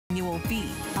annual fee.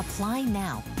 Apply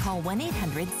now. Call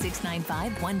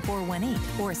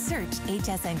 1-800-695-1418 or search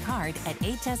HSN card at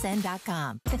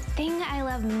hsn.com. The thing I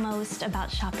love most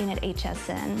about shopping at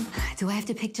HSN. Do I have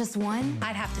to pick just one?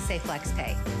 I'd have to say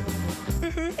FlexPay.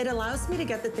 It allows me to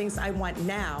get the things I want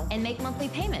now and make monthly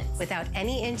payments without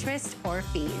any interest or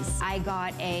fees. I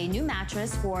got a new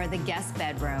mattress for the guest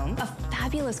bedroom, A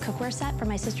fabulous cookware set for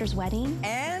my sister's wedding.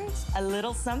 and a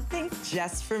little something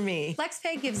just for me.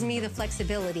 FlexPay gives me the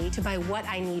flexibility to buy what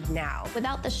I need now.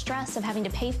 Without the stress of having to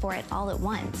pay for it all at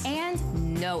once.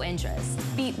 and no interest.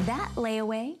 Beat that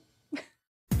layaway.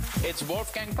 It's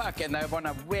Wolfgang Puck, and I want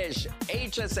to wish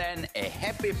HSN a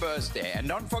happy birthday. And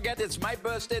don't forget, it's my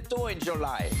birthday too in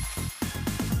July.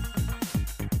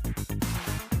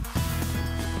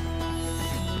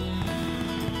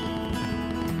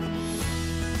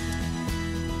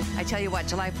 I tell you what,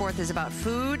 July 4th is about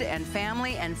food and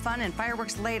family and fun and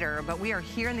fireworks later, but we are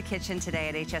here in the kitchen today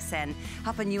at HSN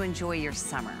helping you enjoy your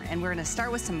summer. And we're gonna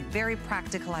start with some very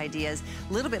practical ideas.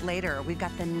 A little bit later, we've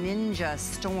got the Ninja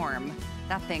Storm.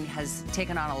 That thing has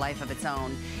taken on a life of its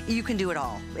own. You can do it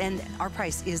all. And our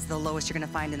price is the lowest you're gonna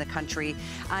find in the country.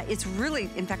 It's really,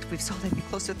 in fact, we've sold I think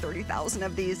close to 30,000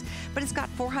 of these, but it's got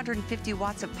 450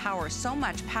 watts of power, so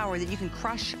much power that you can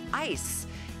crush ice.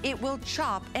 It will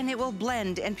chop and it will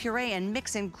blend and puree and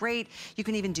mix and grate. You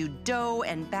can even do dough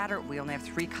and batter. We only have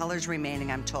 3 colors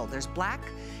remaining, I'm told. There's black,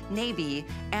 navy,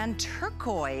 and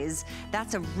turquoise.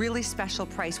 That's a really special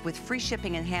price with free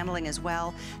shipping and handling as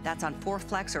well. That's on 4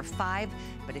 flex or 5.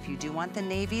 But if you do want the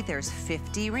navy, there's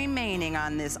 50 remaining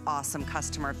on this awesome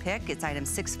customer pick. It's item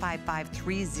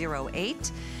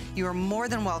 655308. You are more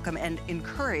than welcome and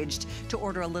encouraged to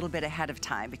order a little bit ahead of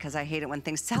time because I hate it when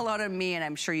things sell out on me, and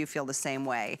I'm sure you feel the same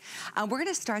way. We're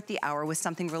gonna start the hour with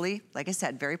something really, like I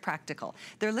said, very practical.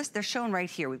 They're shown right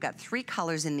here. We've got 3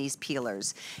 colors in these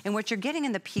peelers. And what you're getting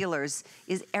in the peelers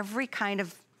is every kind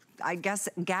of, I guess,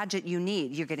 gadget you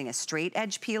need. You're getting a straight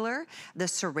edge peeler, the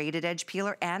serrated edge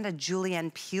peeler, and a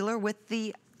julienne peeler with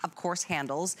the, of course,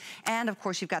 handles. And of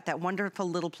course, you've got that wonderful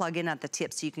little plug-in at the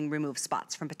tip so you can remove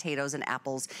spots from potatoes and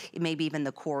apples, maybe even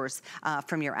the cores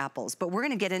from your apples. But we're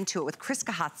gonna get into it with Chris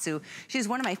Kahatsu. She's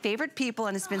one of my favorite people,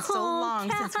 and it's been so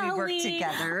long since we worked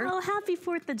together. Oh, happy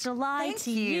 4th of July Thank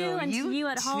to you and to you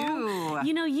at home.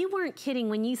 You know, you weren't kidding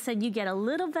when you said you get a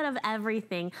little bit of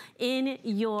everything in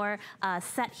your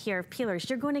set here of peelers.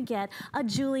 You're gonna get a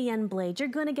julienne blade. You're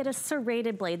gonna get a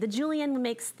serrated blade. The julienne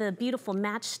makes the beautiful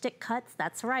matchstick cuts.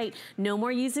 That's right. No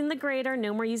more using the grater,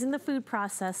 no more using the food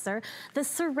processor. The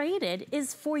serrated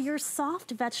is for your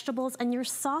soft vegetables and your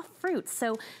soft fruits.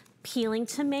 So peeling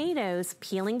tomatoes,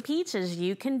 peeling peaches,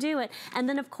 you can do it. And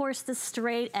then of course the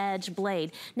straight edge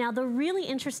blade. Now the really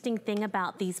interesting thing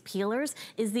about these peelers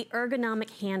is the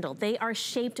ergonomic handle. They are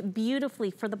shaped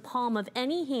beautifully for the palm of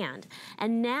any hand.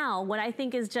 And now what I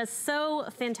think is just so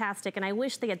fantastic, and I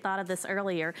wish they had thought of this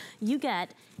earlier, you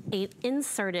get an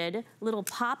inserted little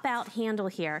pop out handle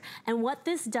here. And what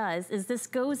this does is this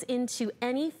goes into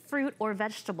any fruit or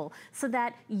vegetable so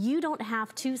that you don't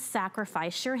have to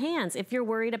sacrifice your hands. If you're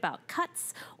worried about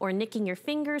cuts or nicking your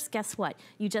fingers, guess what?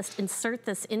 You just insert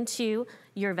this into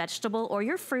your vegetable or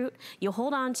your fruit, you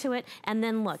hold on to it, and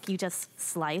then look, you just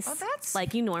slice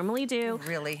like you normally do.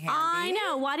 Really handy. I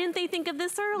know, why didn't they think of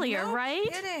this earlier, No right?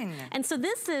 kidding. And so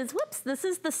this is, this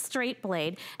is the straight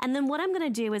blade. And then what I'm gonna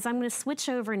do is I'm gonna switch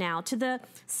over now to the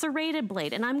serrated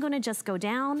blade, and I'm gonna just go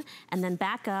down and then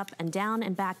back up and down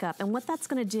and back up. And what that's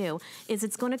gonna do is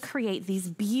it's gonna create these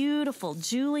beautiful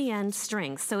julienne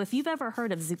strings. So if you've ever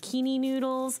heard of zucchini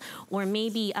noodles or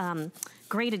maybe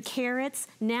grated carrots,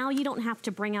 now you don't have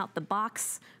to bring out the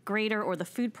box grater or the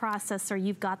food processor.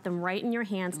 You've got them right in your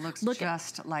hands. Looks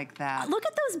just like that. Look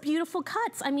at those beautiful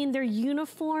cuts. I mean, they're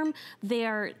uniform,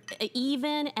 they're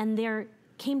even, and they're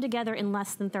came together in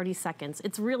less than 30 seconds.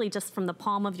 It's really just from the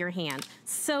palm of your hand.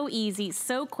 So easy,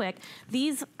 so quick.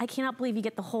 These, I cannot believe you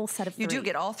get the whole set of 3. You do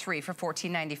get all 3 for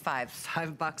 $14.95,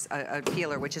 $5 a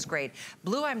peeler, which is great.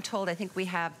 Blue, I'm told, I think we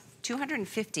have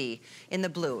 250 in the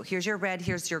blue. Here's your red,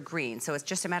 here's your green. So it's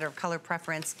just a matter of color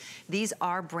preference. These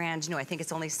are brand new. I think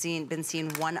it's only been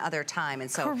seen one other time. And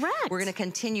so we're gonna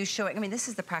continue showing. I mean, this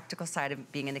is the practical side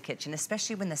of being in the kitchen,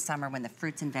 especially when the summer, when the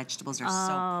fruits and vegetables are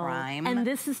so prime. And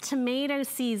this is tomato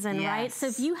season, right? So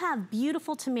if you have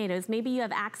beautiful tomatoes, maybe you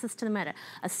have access to them at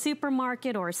a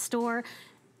supermarket or a store,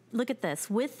 look at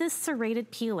this. With this serrated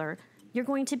peeler, you're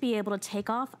going to be able to take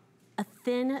off a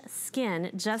thin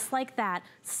skin just like that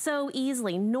so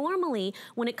easily. Normally,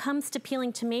 when it comes to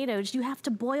peeling tomatoes, you have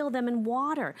to boil them in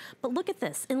water. But look at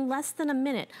this, in less than a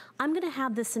minute, I'm gonna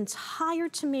have this entire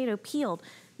tomato peeled.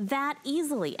 that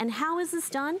easily. And how is this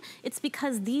done? It's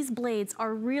because these blades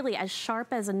are really as sharp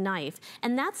as a knife.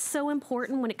 And that's so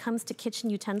important when it comes to kitchen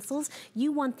utensils.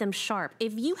 You want them sharp.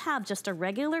 If you have just a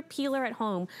regular peeler at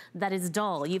home that is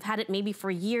dull, you've had it maybe for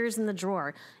years in the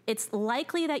drawer, it's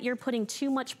likely that you're putting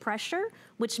too much pressure,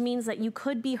 which means that you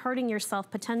could be hurting yourself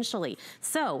potentially.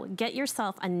 So get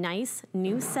yourself a nice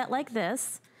new set like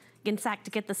this. In fact,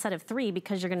 to get the set of 3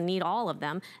 because you're gonna need all of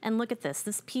them. And look at this,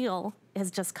 this peel has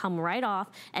just come right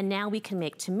off, and now we can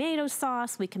make tomato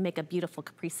sauce, we can make a beautiful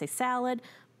caprese salad,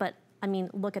 but I mean,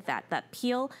 look at that. That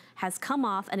peel has come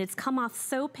off, and it's come off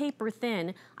so paper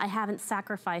thin, I haven't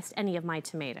sacrificed any of my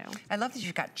tomato. I love that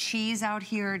you've got cheese out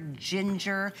here,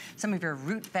 ginger, some of your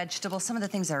root vegetables, some of the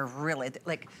things that are really,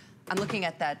 like, I'm looking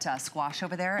at that squash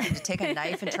over there, and to take a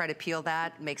knife and try to peel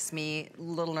that makes me a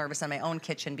little nervous in my own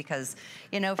kitchen because,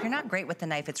 you know, if you're not great with the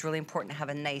knife, it's really important to have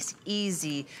a nice,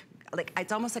 easy, like,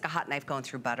 it's almost like a hot knife going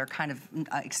through butter kind of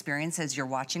experience as you're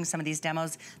watching some of these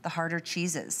demos, the harder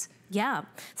cheeses. Yeah,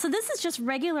 so this is just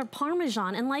regular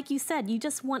Parmesan, and like you said, you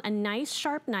just want a nice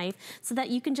sharp knife so that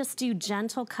you can just do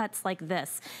gentle cuts like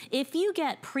this. If you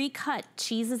get pre-cut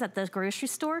cheeses at the grocery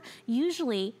store,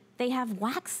 usually they have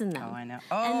wax in them. Oh, I know.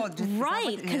 Oh,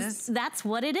 right, because that's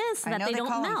what it is, so that they don't melt.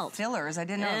 I know they call them fillers. I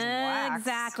didn't know it was wax.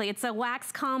 Exactly, it's a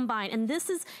wax combine, and this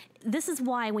is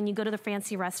why when you go to the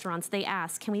fancy restaurants, they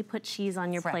ask, can we put cheese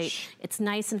on your plate? It's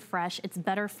nice and fresh, it's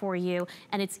better for you,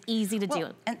 and it's easy to do.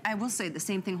 And I will say the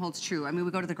same thing holds true. I mean, we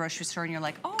go to the grocery store and you're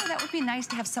like, oh, that would be nice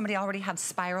to have somebody already have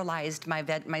spiralized my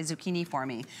zucchini for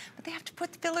me. But they have to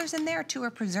put fillers in there too,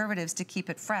 or preservatives to keep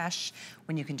it fresh.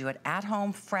 When you can do it at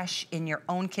home, fresh, in your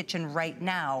own kitchen right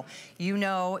now, you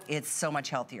know it's so much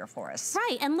healthier for us.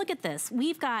 Right, and look at this.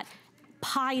 We've got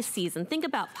pie season. Think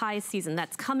about pie season.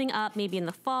 That's coming up maybe in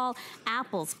the fall.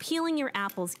 Apples, peeling your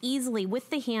apples easily with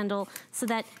the handle so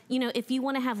that, you know, if you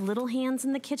want to have little hands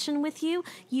in the kitchen with you,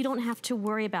 you don't have to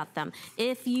worry about them.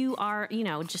 If you are, you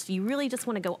know, you really just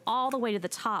want to go all the way to the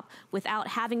top without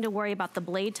having to worry about the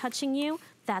blade touching you,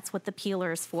 that's what the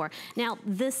peeler is for. Now,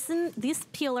 this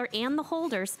peeler and the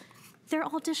holders, they're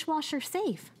all dishwasher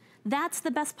safe. That's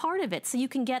the best part of it. So you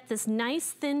can get this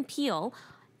nice thin peel.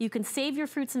 You can save your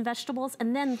fruits and vegetables,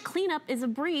 and then cleanup is a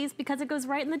breeze because it goes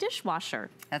right in the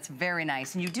dishwasher. That's very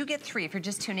nice. And you do get 3 if you're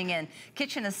just tuning in.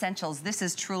 Kitchen Essentials, this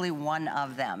is truly one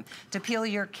of them. To peel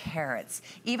your carrots,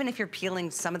 even if you're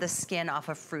peeling some of the skin off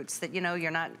of fruits that, you know,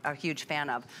 you're not a huge fan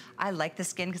of. I like the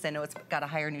skin because I know it's got a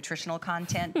higher nutritional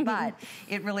content, but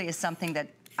it really is something that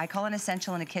I call an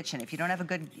essential in a kitchen. If you don't have a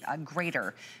good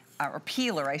grater, or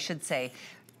peeler, I should say,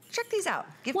 check these out.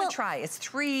 Give them a try. It's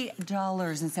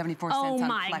 $3.74 on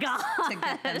Flex to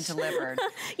get them delivered.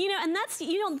 You know, and that's,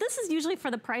 you know, this is usually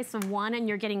for the price of 1 and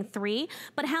you're getting 3,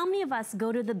 but how many of us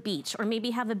go to the beach or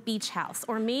maybe have a beach house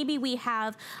or maybe we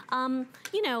have,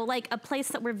 you know, like a place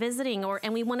that we're visiting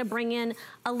and we want to bring in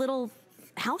a little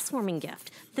housewarming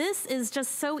gift. This is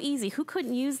just so easy. Who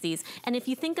couldn't use these? And if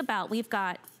you think about, we've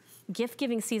got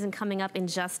gift-giving season coming up in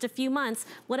just a few months.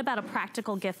 What about a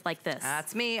practical gift like this?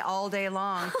 That's me all day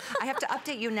long. I have to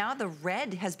update you now. The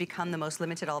red has become the most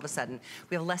limited all of a sudden.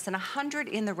 We have less than 100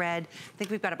 in the red. I think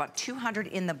we've got about 200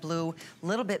 in the blue, a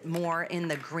little bit more in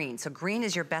the green. So green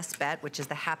is your best bet, which is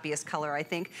the happiest color, I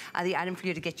think. The item for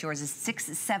you to get yours is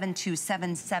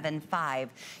 672775.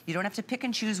 You don't have to pick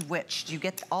and choose which. You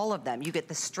get all of them. You get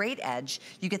the straight edge,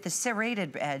 you get the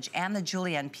serrated edge, and the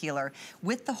julienne peeler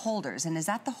with the holders. And is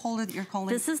that the holder that you're calling?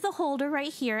 This is the holder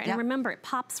right here, and remember, it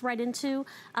pops right into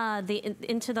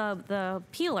the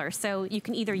peeler, so you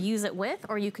can either use it with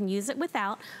or you can use it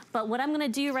without. But what I'm going to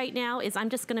do right now is I'm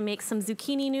just going to make some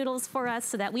zucchini noodles for us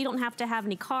so that we don't have to have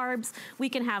any carbs. We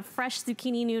can have fresh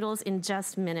zucchini noodles in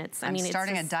just minutes. I'm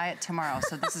starting a diet tomorrow,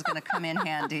 so this is going to come in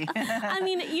handy. I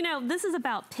mean, you know, this is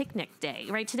about picnic day,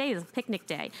 right? Today is picnic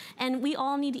day, and we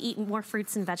all need to eat more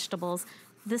fruits and vegetables.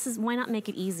 Why not make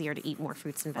it easier to eat more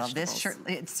fruits and vegetables? Well,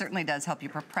 it certainly does help you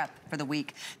prep for the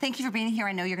week. Thank you for being here.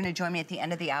 I know you're going to join me at the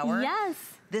end of the hour. Yes.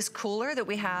 This cooler that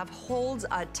we have holds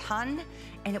a ton,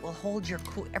 and it will hold your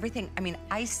everything. I mean,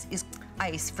 ice is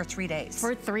ice for 3 days.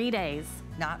 For 3 days.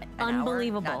 Not an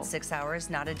unbelievable. Hour, not 6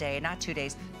 hours, not a day, not 2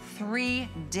 days. 3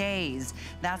 days.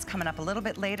 That's coming up a little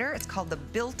bit later. It's called the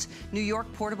Built New York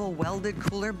Portable Welded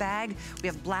Cooler Bag. We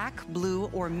have black, blue,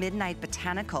 or midnight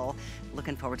botanical.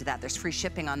 Looking forward to that. There's free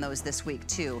shipping on those this week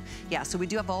too. Yeah, so we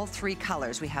do have all 3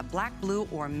 colors. We have black, blue,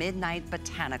 or midnight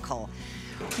botanical.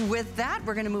 With that,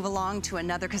 we're gonna move along to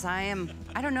another, because I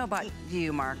don't know about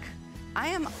you, Mark.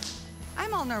 I'm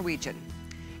all Norwegian.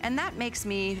 And that makes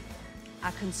me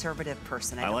a conservative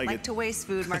person. I don't like to waste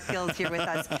food. Mark Gill's here with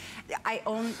us. I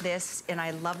own this, and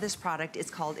I love this product.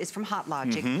 It's from Hot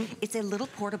Logic. It's a little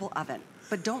portable oven.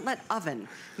 But don't let oven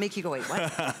make you go, wait,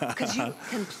 what? Because you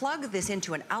can plug this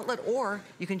into an outlet, or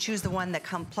you can choose the one that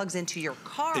plugs into your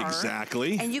car.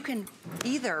 Exactly. And you can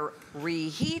either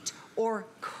reheat or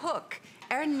cook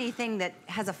anything that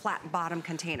has a flat bottom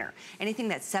container. Anything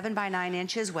that's 7 by 9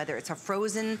 inches, whether it's a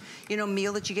frozen,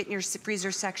 meal that you get in your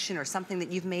freezer section or something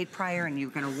that you've made prior and you're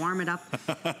gonna warm it up.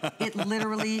 It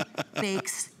literally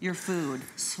bakes your food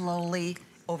slowly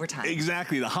over time.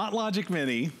 Exactly. The Hot Logic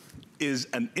Mini is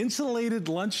an insulated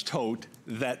lunch tote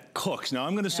that cooks. Now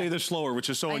I'm gonna say this slower,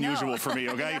 which is so unusual for me,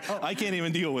 okay? I can't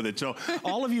even deal with it. So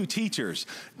all of you teachers,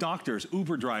 doctors,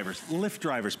 Uber drivers, Lyft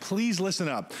drivers, please listen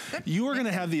up. You are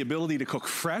gonna have the ability to cook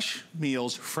fresh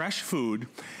meals, fresh food,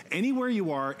 anywhere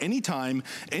you are, anytime,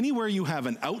 anywhere you have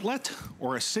an outlet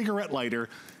or a cigarette lighter,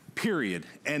 period.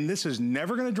 And this is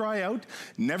never gonna dry out,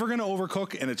 never gonna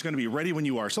overcook, and it's gonna be ready when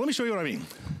you are. So let me show you what I mean.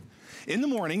 In the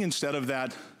morning, instead of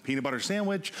that peanut butter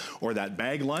sandwich or that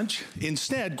bag lunch,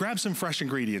 instead, grab some fresh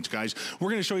ingredients, guys.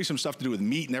 We're gonna show you some stuff to do with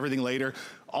meat and everything later.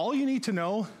 All you need to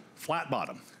know, flat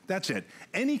bottom. That's it.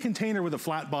 Any container with a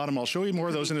flat bottom, I'll show you more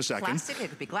of those in a second. Plastic, it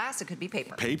could be glass, it could be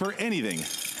paper. Paper, anything.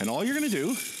 And all you're gonna do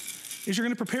is you're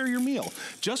gonna prepare your meal,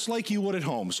 just like you would at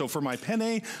home. So for my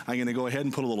penne, I'm gonna go ahead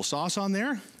and put a little sauce on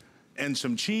there, and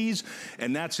some cheese,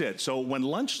 and that's it. So when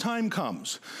lunchtime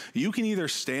comes, you can either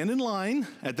stand in line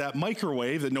at that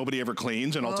microwave that nobody ever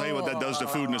cleans, and I'll tell you what that does to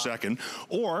food in a second,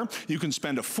 or you can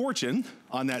spend a fortune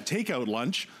on that takeout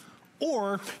lunch,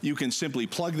 or you can simply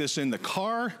plug this in the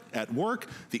car, at work,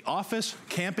 the office,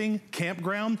 camping,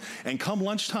 campground, and come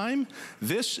lunchtime,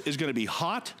 this is gonna be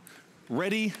hot,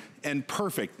 ready, and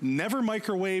perfect. Never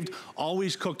microwaved,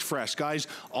 always cooked fresh. Guys,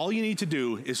 all you need to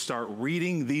do is start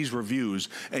reading these reviews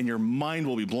and your mind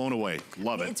will be blown away.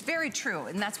 Love it. It's very true,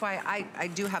 and that's why I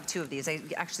do have 2 of these. I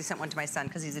actually sent one to my son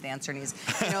because he's a dancer, and he's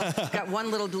got one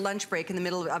little lunch break in the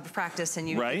middle of practice, and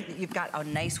you've got a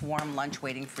nice warm lunch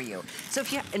waiting for you. So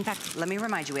if you, in fact, let me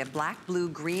remind you, we have black, blue,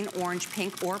 green, orange,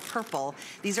 pink, or purple.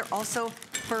 These are also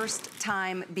first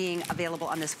time being available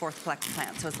on this 4th Flex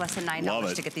plan. So it's less than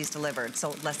 $9 to get these delivered.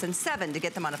 So less than $7 to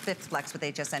get them on a 5th Flex with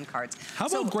HSN cards. How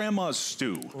about Grandma's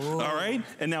stew? Ooh. All right?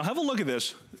 And now have a look at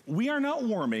this. We are not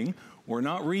warming, we're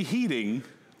not reheating,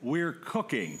 we're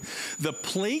cooking. The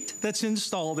plate that's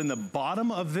installed in the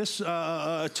bottom of this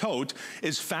tote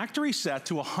is factory set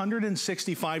to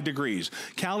 165 degrees.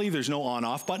 Callie, there's no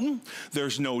on-off button,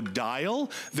 there's no dial,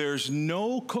 there's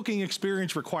no cooking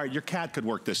experience required. Your cat could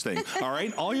work this thing, all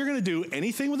right? All you're gonna do,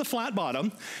 anything with a flat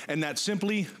bottom, and that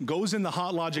simply goes in the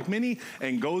Hot Logic Mini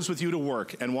and goes with you to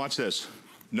work. And watch this,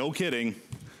 no kidding.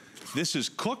 This is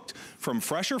cooked from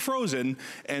fresh or frozen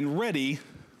and ready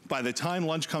by the time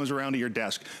lunch comes around to your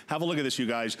desk. Have a look at this, you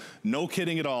guys. No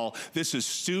kidding at all. This is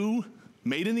stew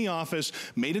made in the office,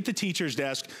 made at the teacher's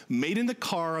desk, made in the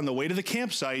car on the way to the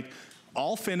campsite,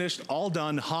 all finished, all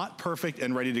done, hot, perfect,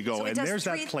 and ready to go. So and there's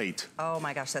that plate. Oh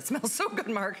my gosh, that smells so good,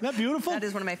 Mark. Isn't that beautiful? That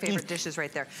is one of my favorite dishes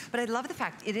right there. But I love the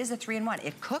fact it is a 3-in-1.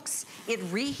 It cooks, it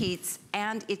reheats,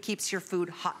 and it keeps your food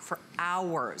hot for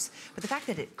hours. But the fact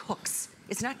that it cooks,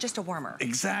 it's not just a warmer.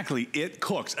 Exactly, it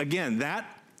cooks. Again,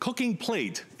 that cooking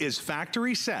plate is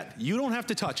factory set. You don't have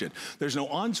to touch it. There's no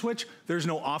on switch, there's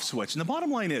no off switch. And the bottom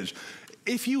line is,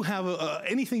 if you have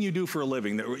anything you do for a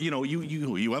living, that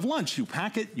you have lunch, you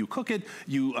pack it, you cook it,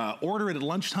 you order it at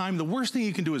lunchtime, the worst thing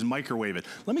you can do is microwave it.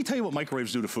 Let me tell you what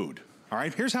microwaves do to food. All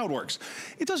right, here's how it works.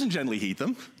 It doesn't gently heat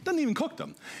them, doesn't even cook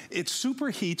them. It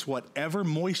superheats whatever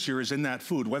moisture is in that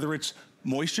food, whether it's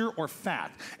moisture or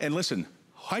fat. And listen,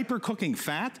 hyper cooking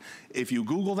fat, if you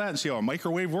Google that and see how a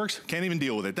microwave works, can't even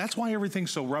deal with it. That's why everything's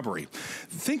so rubbery.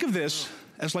 Think of this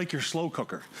as like your slow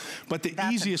cooker, but the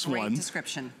easiest one. That's a great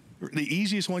description. The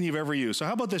easiest one you've ever used. So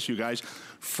how about this, you guys?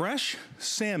 Fresh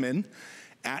salmon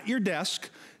at your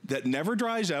desk that never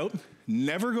dries out,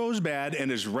 never goes bad,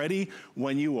 and is ready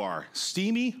when you are.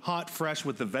 Steamy, hot, fresh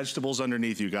with the vegetables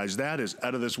underneath you guys. That is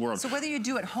out of this world. So whether you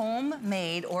do it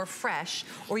homemade or fresh,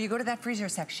 or you go to that freezer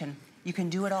section, you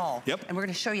can do it all. Yep. And we're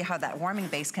going to show you how that warming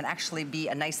base can actually be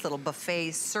a nice little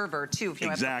buffet server too. If you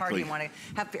have a party, you want to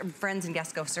have friends and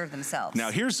guests go serve themselves.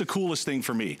 Now here's the coolest thing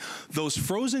for me. Those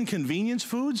frozen convenience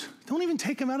foods, don't even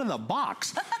take them out of the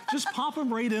box. Just pop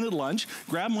them right in at lunch,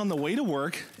 grab them on the way to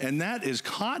work, and that is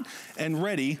hot and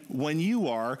ready when you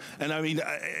are. And I mean,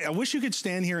 I wish you could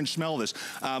stand here and smell this.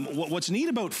 What's neat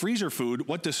about freezer food,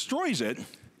 what destroys it,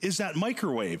 is that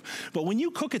microwave. But when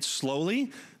you cook it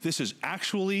slowly, this is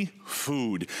actually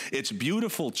food. It's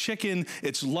beautiful chicken,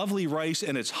 it's lovely rice,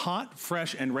 and it's hot,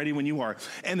 fresh, and ready when you are.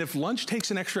 And if lunch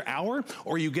takes an extra hour,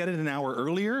 or you get it an hour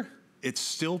earlier, it's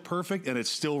still perfect and it's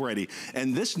still ready.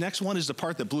 And this next one is the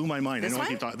part that blew my mind. This I know one? I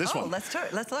keep talking. This one.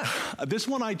 Let's look. This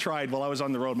one I tried while I was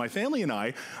on the road. My family and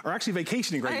I are actually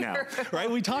vacationing right now, right?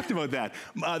 We talked about that.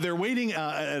 They're waiting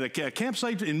at a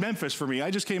campsite in Memphis for me.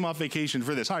 I just came off vacation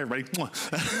for this. Hi, everybody.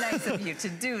 Nice of you to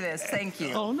do this. Thank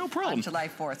you. Oh, no problem. On July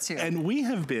 4th, too. And we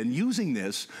have been using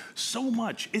this so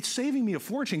much. It's saving me a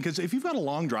fortune, because if you've got a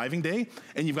long driving day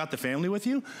and you've got the family with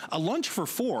you, a lunch for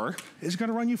 4 is going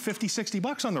to run you 50, 60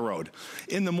 bucks on the road.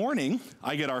 In the morning,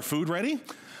 I get our food ready,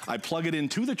 I plug it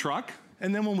into the truck,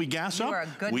 and then when we gas up,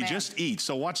 we just eat.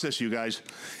 So watch this, you guys.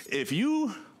 If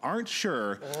you aren't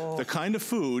sure the kind of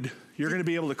food you're going to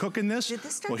be able to cook in this,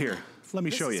 well, here, let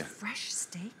me show you. This is fresh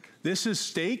steak? This is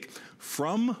steak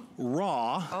from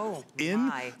raw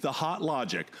in the Hot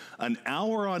Logic. An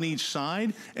hour on each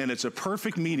side, and it's a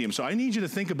perfect medium. So I need you to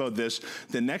think about this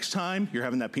the next time you're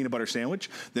having that peanut butter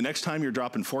sandwich, the next time you're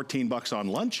dropping 14 bucks on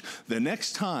lunch, the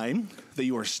next time that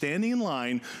you are standing in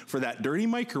line for that dirty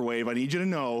microwave. I need you to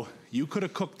know you could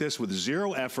have cooked this with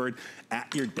 0 effort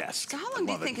at your desk. So how long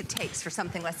do you think it takes for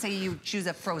something, let's say you choose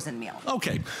a frozen meal?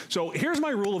 Okay, so here's my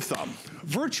rule of thumb.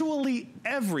 Virtually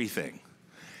everything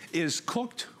is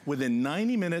cooked within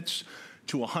 90 minutes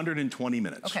to 120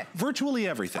 minutes. Okay. Virtually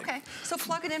everything. Okay, so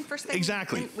plug it in first thing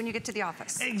when you get to the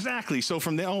office. Exactly, so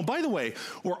from there, oh, by the way,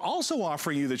 we're also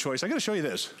offering you the choice. I gotta show you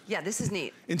this. Yeah, this is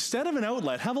neat. Instead of an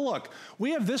outlet, have a look.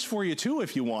 We have this for you too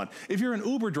if you want. If you're an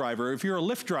Uber driver, if you're a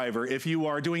Lyft driver, if you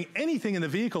are doing anything in the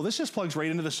vehicle, this just plugs right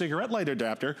into the cigarette light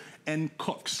adapter and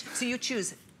cooks. So you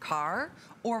choose car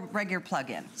or regular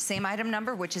plug-in. Same item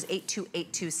number, which is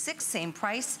 82826, same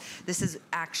price. This is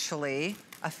actually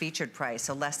a featured price,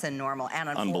 so less than normal, and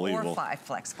a 4 or 5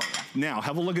 flex for you. Now,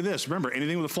 have a look at this. Remember,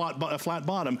 anything with a flat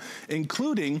bottom,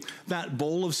 including that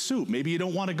bowl of soup. Maybe you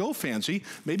don't want to go fancy.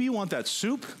 Maybe you want that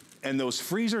soup and those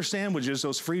freezer sandwiches,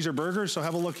 those freezer burgers. So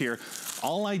have a look here.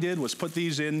 All I did was put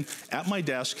these in at my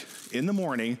desk in the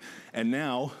morning, and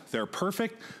now they're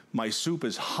perfect. My soup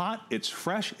is hot, it's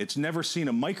fresh, it's never seen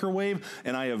a microwave,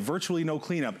 and I have virtually no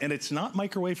cleanup. And it's not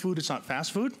microwave food, it's not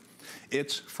fast food.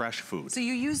 It's fresh food. So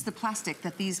you use the plastic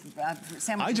that these sandwiches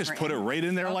I just put it right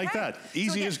in there like that.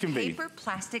 Easy as can be. Paper,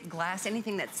 plastic, glass,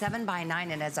 anything that's 7 by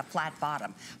 9 and has a flat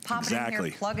bottom. Pop it in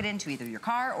here, plug it into either your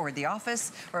car or the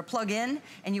office, or plug in,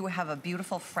 and you will have a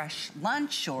beautiful fresh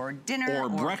lunch or dinner or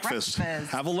breakfast.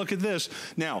 Have a look at this.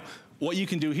 Now, what you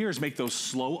can do here is make those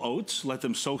slow oats, let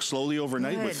them soak slowly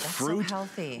overnight with fruit. That's so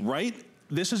healthy. Right?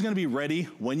 This is gonna be ready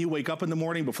when you wake up in the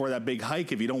morning before that big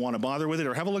hike if you don't wanna bother with it.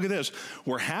 Or have a look at this.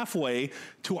 We're halfway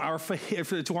to our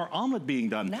omelet being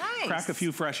done. Nice. Crack a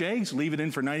few fresh eggs, leave it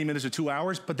in for 90 minutes to 2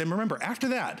 hours, but then remember, after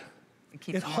that,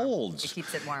 it holds. It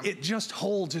keeps it warm. It just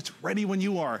holds. It's ready when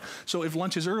you are. So if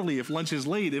lunch is early, if lunch is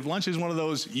late, if lunch is one of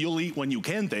those you'll eat when you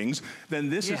can things, then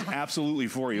this is absolutely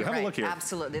for you. Have a look here.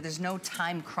 Absolutely. There's no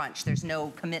time crunch. There's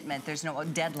no commitment. There's no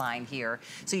deadline here.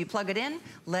 So you plug it in,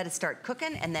 let it start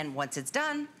cooking, and then once it's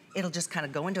done, it'll just kind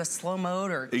of go into a slow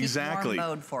mode or keep warm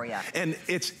mode for you. And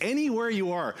it's anywhere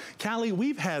you are. Callie,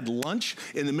 we've had lunch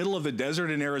in the middle of the desert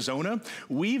in Arizona.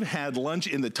 We've had lunch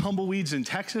in the tumbleweeds in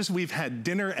Texas. We've had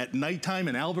dinner at nighttime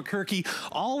in Albuquerque,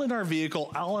 all in our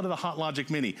vehicle, all out of the Hot Logic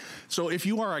Mini. So if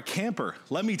you are a camper,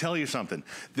 let me tell you something.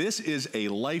 This is a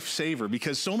lifesaver,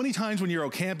 because so many times when you're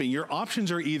out camping, your options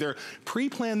are either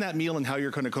pre-plan that meal and how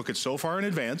you're going to cook it so far in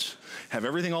advance, have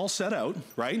everything all set out,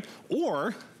 right?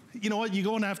 Or you know what? You're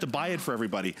going to have to buy it for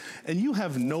everybody, and you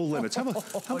have no limits. How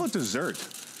about dessert?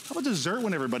 How about dessert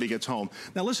when everybody gets home?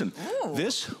 Now listen,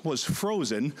 this was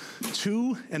frozen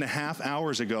 2.5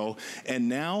 hours ago, and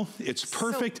now it's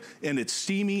perfect, and it's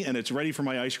steamy, and it's ready for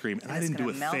my ice cream. And I didn't do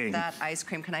a thing. Melt that ice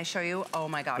cream. Can I show you? Oh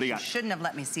my gosh, you shouldn't have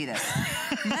let me see this.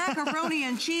 Macaroni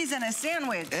and cheese and a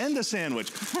sandwich. And a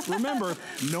sandwich. Remember,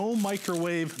 no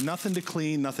microwave, nothing to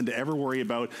clean, nothing to ever worry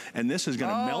about. And this is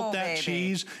gonna melt that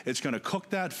cheese. It's gonna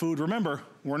cook that food. Remember,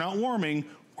 we're not warming,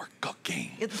 we're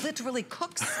cooking. It literally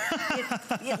cooks.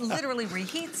 it literally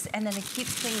reheats, and then it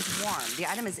keeps things warm. The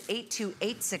item is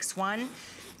 82861.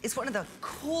 It's one of the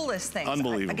coolest things.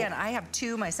 Unbelievable. Again, I have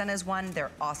 2, my son has 1. They're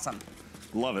awesome.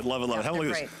 Love it, love it, love it. Have a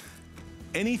look at this.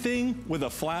 Anything with a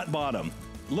flat bottom.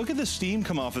 Look at the steam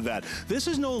come off of that. This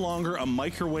is no longer a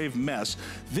microwave mess.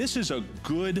 This is a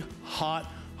good,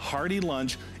 hot, hearty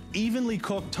lunch, evenly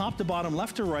cooked, top to bottom,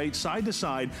 left to right, side to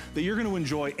side, that you're gonna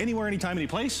enjoy anywhere, anytime, any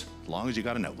place. as long as you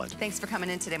got an outlet. Thanks for coming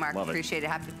in today, Mark. Love it. Appreciate it.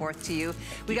 Happy 4th to you.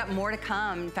 We got more to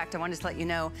come. In fact, I wanted to let you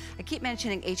know, I keep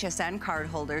mentioning HSN card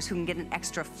holders who can get an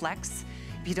extra flex.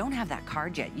 If you don't have that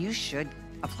card yet, you should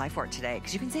apply for it today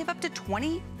because you can save up to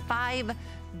 $25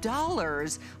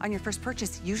 on your first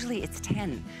purchase. Usually it's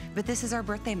 10, but this is our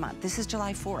birthday month. This is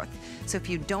July 4th. So if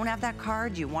you don't have that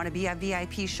card, you want to be a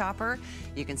VIP shopper,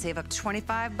 you can save up to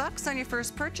 $25 on your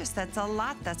first purchase. That's a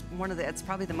lot. That's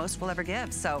probably the most we'll ever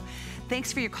give. So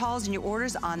thanks for your calls and your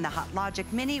orders on the Hot Logic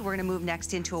Mini. We're going to move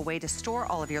next into a way to store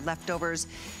all of your leftovers.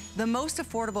 The most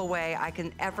affordable way I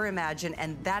can ever imagine,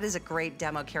 and that is a great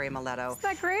demo, Carrie Miletto. Is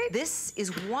that great? This is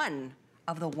one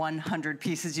of the 100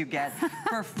 pieces you get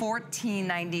for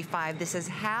 $14.95. This is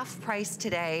half price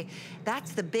today.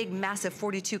 That's the big, massive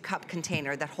 42-cup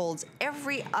container that holds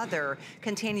every other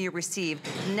container you receive,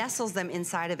 nestles them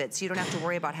inside of it, so you don't have to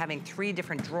worry about having 3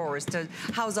 different drawers to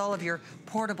house all of your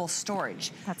portable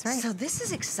storage. That's right. So this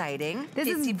is exciting. This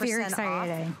is very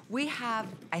exciting. Off. We have,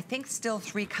 I think, still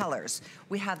 3 colors.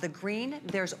 We have the green,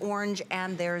 there's orange,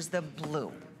 and there's the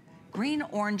blue. Green,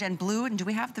 orange, and blue. And do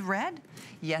we have the red?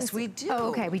 Yes, we do. Oh,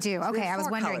 okay, we do. Okay, I was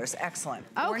wondering. Colors. Excellent.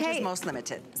 Okay. Orange is most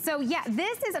limited. So yeah,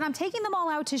 this is, and I'm taking them all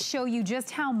out to show you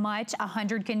just how much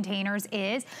 100 containers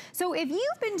is. So if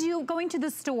you've been going to the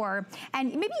store and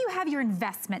maybe you have your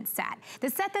investment set, the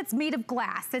set that's made of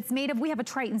glass, that's made of, we have a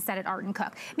Triton set at Art &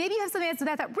 Cook. Maybe you have something that's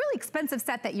that really expensive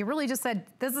set that you really just said,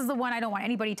 this is the one I don't want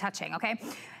anybody touching, okay?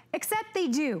 Except they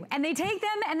do, and they take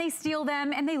them and they steal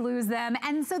them and they lose them.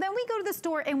 And so then we go to the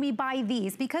store and we buy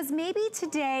these because maybe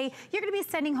today you're gonna be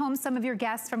sending home some of your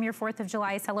guests from your 4th of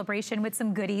July celebration with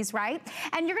some goodies, right?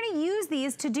 And you're gonna use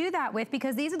these to do that with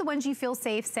because these are the ones you feel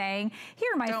safe saying,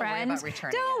 here, my friend,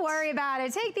 don't worry about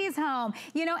it, take these home.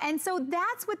 You know, and so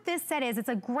that's what this set is. It's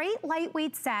a great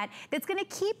lightweight set that's gonna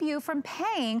keep you from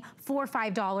paying $4 or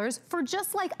 $5 for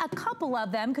just like a couple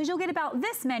of them because you'll get about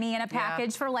this many in a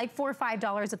package for like $4 or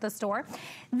 $5 at the store.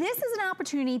 This is an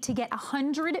opportunity to get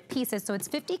 100 pieces. So it's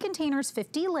 50 containers,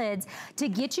 50 lids to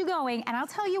get you going. And I'll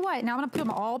tell you what, now I'm gonna put them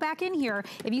all back in here.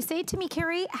 If you say to me,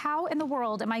 Carrie, how in the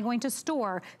world am I going to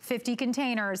store 50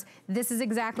 containers? This is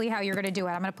exactly how you're gonna do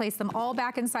it. I'm gonna place them all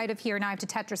back inside of here. Now I have to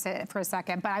Tetris it for a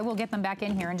second, but I will get them back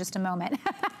in here in just a moment.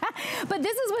 But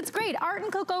this is what's great. Art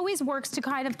 & Cook always works to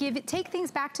kind of take things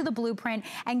back to the blueprint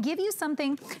and give you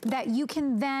something that you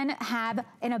can then have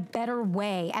in a better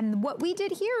way. And what we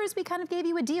did here is we kind of gave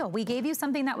you a deal. We gave you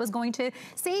something that was going to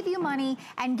save you money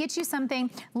and get you something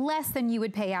less than you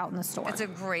would pay out in the store. It's a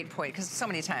great point because so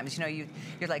many times, you know,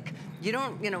 you're like, you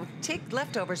don't, you know, take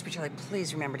leftovers, but you're like,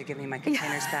 please remember to give me my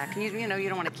containers back. And you know, you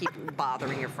don't want to keep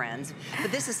bothering your friends.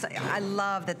 But this is, I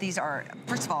love that these are,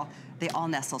 first of all, they all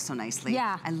nestle so nicely.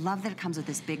 Yeah. I love that it comes with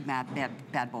this big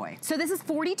bad boy. So this is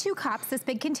 42 cups, this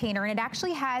big container, and it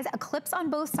actually has clips on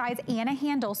both sides and a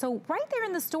handle. So right there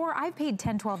in the store, I've paid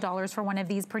 $10, $12 for one of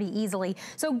these pretty easily.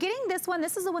 So getting this one,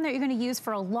 this is the one that you're gonna use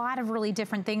for a lot of really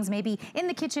different things, maybe in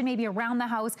the kitchen, maybe around the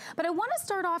house. But I wanna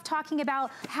start off talking about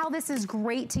how this is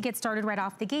great to get started right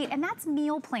off the gate, and that's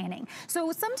meal planning.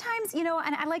 So sometimes, you know,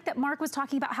 and I like that Mark was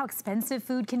talking about how expensive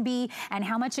food can be and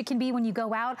how much it can be when you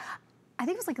go out. I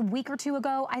think it was like a week or two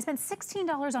ago, I spent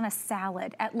 $16 on a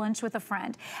salad at lunch with a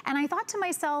friend. And I thought to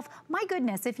myself, my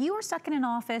goodness, if you are stuck in an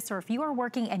office or if you are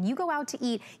working and you go out to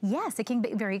eat, yes, it can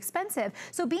be very expensive.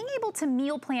 So being able to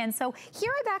meal plan. So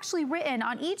here I've actually written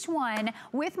on each one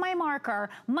with my marker,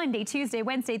 Monday, Tuesday,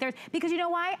 Wednesday, Thursday, because you know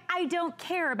why? I don't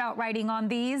care about writing on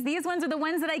these. These ones are the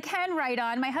ones that I can write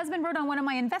on. My husband wrote on one of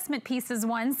my investment pieces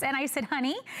once and I said,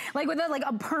 honey, like with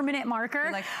a permanent marker.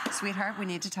 You're like, sweetheart, we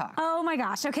need to talk. Oh my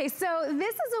gosh, okay, so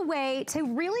this is a way to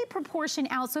really proportion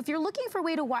out. So if you're looking for a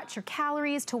way to watch your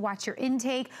calories, to watch your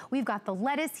intake, we've got the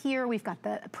lettuce here, we've got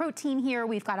the protein here,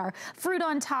 we've got our fruit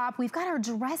on top, we've got our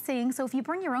dressing. So if you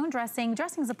bring your own dressing,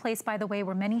 dressing is a place, by the way,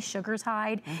 where many sugars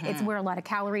hide. It's where a lot of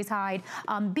calories hide.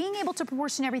 Being able to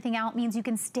proportion everything out means you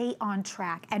can stay on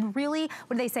track. And really,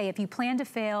 what do they say? If you plan to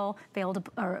fail to,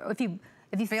 or if you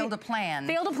fail to plan,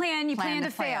 you plan to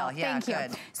fail. Yeah, Thank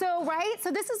you. So, right?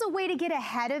 So this is a way to get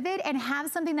ahead of it and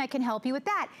have something that can help you with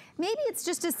that. Maybe it's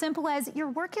just as simple as you're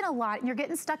working a lot and you're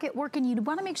getting stuck at work and you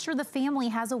want to make sure the family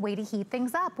has a way to heat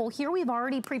things up. Well, here we've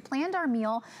already pre-planned our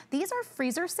meal. These are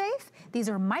freezer safe, these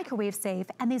are microwave safe,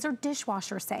 and these are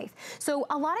dishwasher safe. So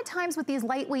a lot of times with these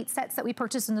lightweight sets that we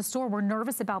purchase in the store, we're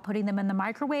nervous about putting them in the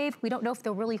microwave. We don't know if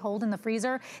they'll really hold in the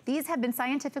freezer. These have been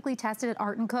scientifically tested at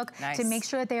Art & Cook to make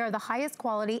sure that they are the highest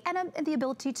quality and the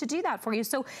ability to do that for you.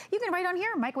 So you can write on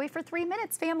here, microwave for 3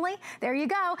 minutes, family. There you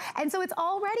go. And so it's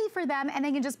all ready for them and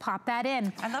they can just pop that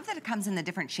in. I love that it comes in the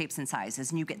different shapes and sizes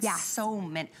and you get so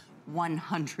many.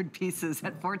 100 pieces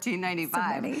at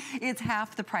 $14.95. So it's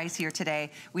half the price here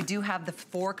today. We do have the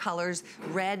 4 colors,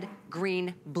 red,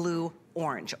 green, blue,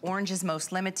 orange. Orange is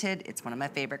most limited. It's one of my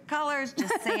favorite colors,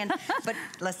 just saying. But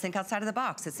let's think outside of the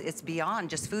box. It's beyond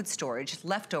just food storage,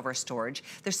 leftover storage.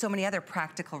 There's so many other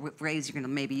practical ways you're gonna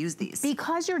maybe use these.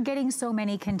 Because you're getting so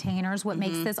many containers, what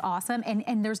makes this awesome,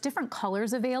 and there's different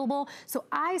colors available. So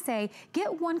I say,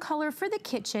 get one color for the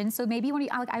kitchen. So maybe when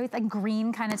I like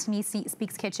green kind of to me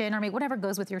speaks kitchen, or maybe whatever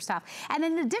goes with your stuff. And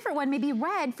then the different one, maybe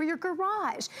red for your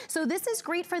garage. So this is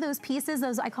great for those pieces,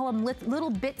 those I call them little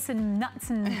bits and nuts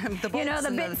and you know,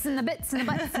 the bits and the bits and the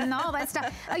butts and all that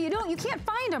stuff. You can't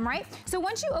find them, right? So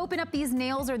once you open up these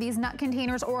nails or these nut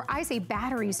containers, or I say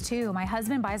batteries too. My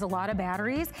husband buys a lot of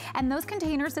batteries, and those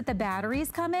containers that the batteries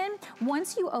come in,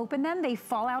 once you open them, they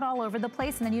fall out all over the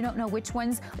place, and then you don't know which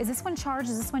ones, is this one charged,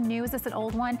 is this one new, is this an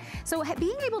old one? So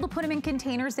being able to put them in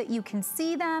containers that you can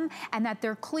see them and that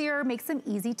they're clear makes them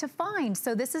easy to find.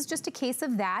 So this is just a case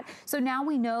of that. So now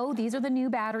we know these are the new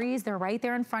batteries. They're right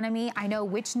there in front of me. I know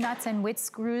which nuts and which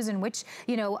screws and which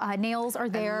nails are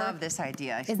there. I love this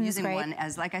idea. Isn't Using this great? one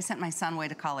as, like I sent my son away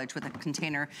to college with a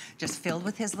container just filled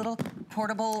with his little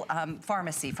portable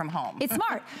pharmacy from home. It's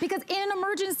smart, because in an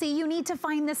emergency, you need to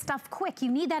find this stuff quick.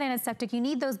 You need that antiseptic, you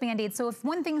need those Band-Aids. So if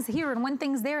one thing's here and one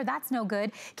thing's there, that's no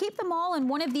good. Keep them all in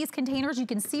one of these containers. You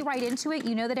can see right into it.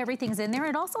 You know that everything's in there.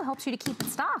 It also helps you to keep it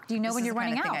stocked. You know when you're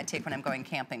running out. This is the kind of thing I take when I'm going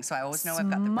camping, so I always know I've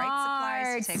got the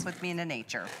right supplies to take with me into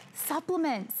nature.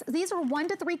 Supplements. These are 1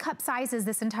 to 3 cup sizes,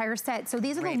 this entire set. So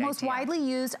these are the most widely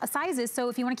used sizes. So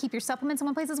if you want to keep your supplements in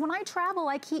one place, when I travel,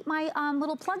 I keep my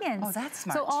little plugins. Oh, that's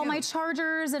smart. So all my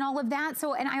chargers and all of that.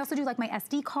 So, and I also do like my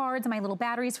SD cards and my little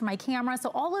batteries for my camera.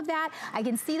 So all of that, I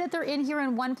can see that they're in here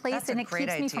in one place, and it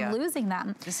keeps me from losing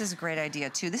them. This is a great idea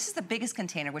too. This is the biggest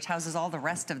container, which houses all the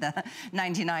rest of the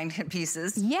 99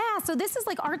 pieces. Yeah, so this is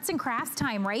like arts and crafts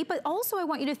time, right? But also I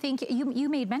want you to think, you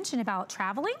made mention about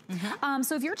traveling.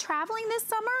 So if you're traveling this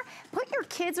summer, put your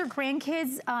kids or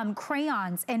grandkids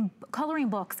crayons and coloring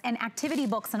books and activity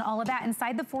books and all of that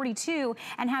inside the 42,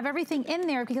 and have everything in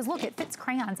there, because look, it fits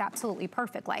crayons absolutely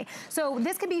perfectly. So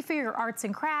this could be for your arts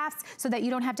and crafts, so that you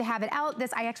don't have to have it out.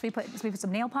 This, I actually put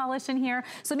some nail polish in here.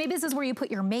 So maybe this is where you put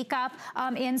your makeup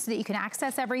in, so that you can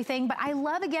access everything. But I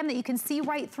love, again, that you can see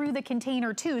right through the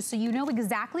container too, so you know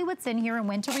exactly what's in here and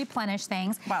when to replenish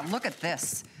things. Wow, look at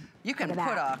this. You can put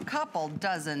a couple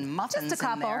dozen muffins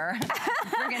in there.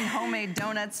 Bringing homemade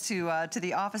donuts to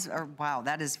the office. Wow,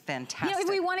 that is fantastic. You know, if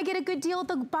we want to get a good deal at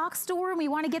the box store, and we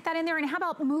want to get that in there, and how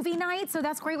about movie night? So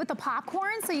that's great with the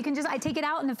popcorn. So you can just, I take it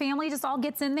out and the family just all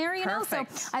gets in there, you know? So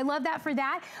I love that for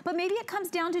that. But maybe it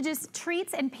comes down to just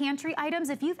treats and pantry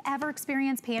items. If you've ever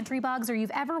experienced pantry bugs, or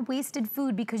you've ever wasted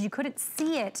food because you couldn't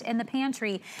see it in the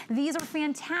pantry, these are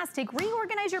fantastic.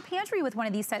 Reorganize your pantry with one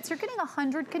of these sets. You're getting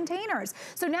 100 containers.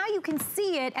 So now you can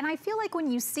see it, and I feel like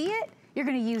when you see it, you're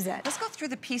gonna use it. Let's go through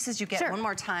the pieces you get one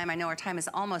more time. I know our time is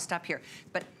almost up here,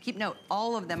 but keep note,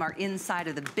 all of them are inside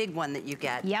of the big one that you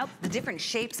get. Yep. The different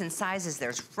shapes and sizes,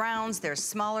 there's rounds, there's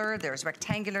smaller, there's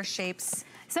rectangular shapes.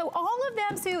 So all of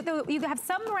them, so you have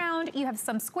some round, you have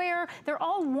some square, they're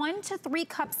all 1 to 3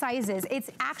 cup sizes. It's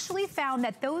actually found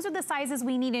that those are the sizes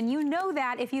we need, and you know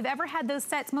that if you've ever had those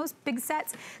sets, most big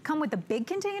sets come with the big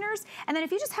containers, and then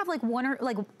if you just have like 1 or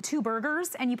like 2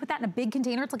 burgers and you put that in a big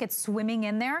container, it's like it's swimming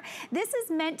in there. This is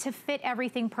meant to fit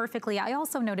everything perfectly. I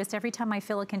also noticed every time I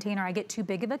fill a container, I get too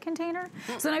big of a container.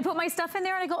 So then I put my stuff in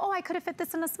there and I go, oh, I could have fit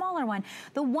this in a smaller one.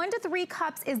 The 1 to 3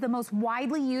 cups is the most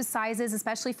widely used sizes,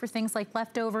 especially for things like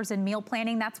leftovers and meal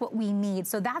planning. That's what we need.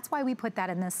 So that's why we put that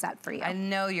in this set for you. I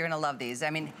know you're gonna love these. I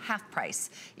mean, half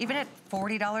price. Even at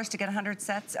 $40 to get 100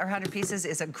 sets or 100 pieces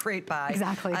is a great buy.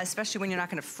 Exactly. Especially when you're not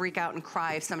gonna freak out and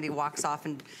cry if somebody walks off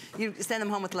and you send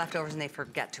them home with leftovers and they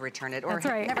forget to return it, or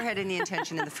never had any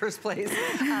intention in the first place.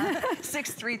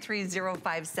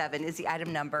 633057 is the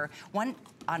item number. One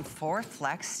on 4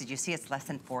 Flex, did you see it's less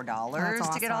than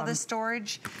 $4 to get all this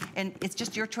storage? And it's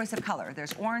just your choice of color.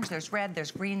 There's orange, there's red, there's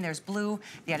green, there's blue.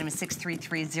 The item is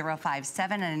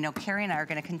 633057, and I know Carrie and I are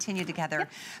gonna continue together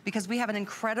because we have an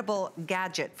incredible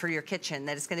gadget for your kitchen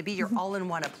that is gonna be your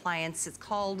all-in-one appliance. It's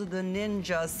called the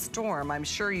Ninja Storm. I'm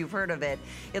sure you've heard of it.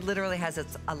 It literally has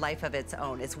a life of its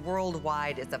own. It's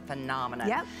worldwide, it's a phenomenon.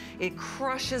 Yep. It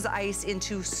crushes ice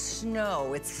into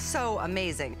snow. It's so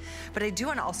amazing. But I do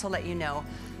wanna also let you know,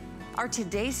 our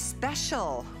today's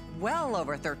special well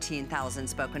over 13,000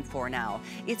 spoken for now.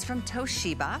 It's from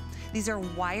Toshiba. These are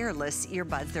wireless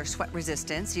earbuds. They're sweat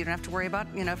resistant, so you don't have to worry about,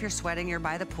 you know, if you're sweating, you're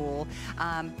by the pool,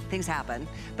 things happen.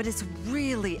 But it's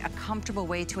really a comfortable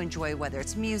way to enjoy, whether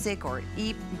it's music or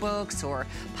e-books or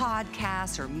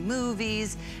podcasts or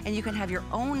movies, and you can have your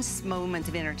own moment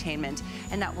of entertainment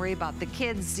and not worry about the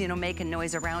kids, you know, making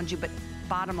noise around you. But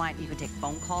bottom line, you can take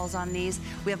phone calls on these.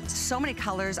 We have so many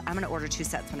colors. I'm gonna order 2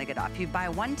 sets when I get off. If you buy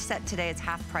 1 set today, it's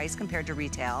half price compared to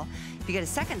retail. If you get a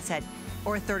second set,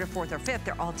 or a third or fourth or fifth,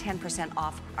 they're all 10%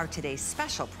 off our today's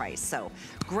special price. So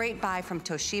great buy from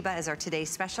Toshiba as our today's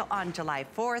special on July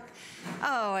 4th.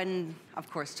 Oh, and of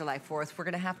course, July 4th, we're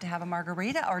gonna have to have a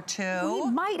margarita or two. We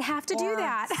might have to do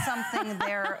that. Something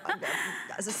there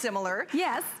as a similar.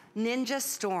 Yes. Ninja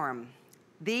Storm.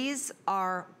 These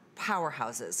are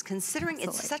powerhouses, considering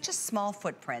Absolutely. It's such a small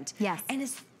footprint. Yes. And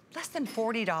it's less than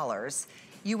 $40.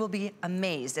 You will be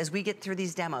amazed as we get through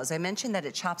these demos. I mentioned that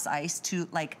it chops ice to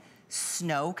like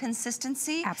snow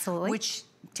consistency. Absolutely. Which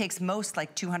takes most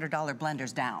like $200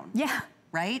 blenders down. Yeah.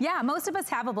 Right? Yeah, most of us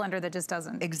have a blender that just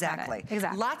doesn't. Exactly.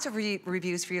 Exactly. Lots of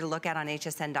reviews for you to look at on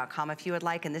hsn.com if you would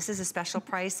like, and this is a special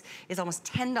price. It's almost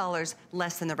 $10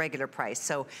 less than the regular price.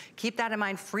 So keep that in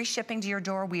mind, free shipping to your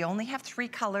door. We only have 3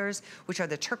 colors, which are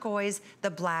the turquoise,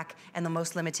 the black, and the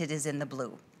most limited is in the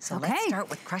blue. So let's start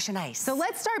with crushing ice. So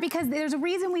let's start because there's a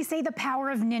reason we say the power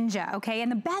of Ninja, okay?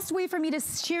 And the best way for me to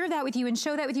share that with you and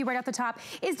show that with you right off the top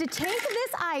is to take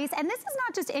this ice, and this is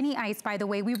not just any ice, by the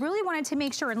way. We really wanted to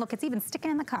make sure, and look, it's even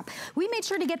sticking in the cup. We made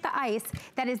sure to get the ice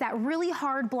that is that really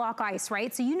hard block ice,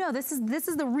 right? So you know this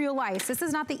is the real ice. This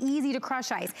is not the easy to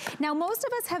crush ice. Now, most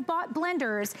of us have bought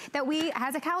blenders that we,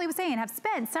 as Callie was saying, have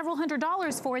spent several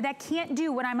 $100s for that can't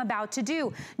do what I'm about to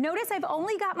do. Notice I've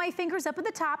only got my fingers up at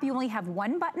the top. You only have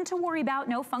 1 button to worry about,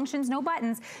 no functions, no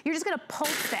buttons. You're just gonna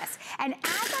pulse this. And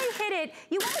as I hit it,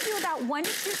 you wanna do about 1 to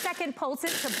 2 second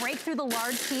pulses to break through the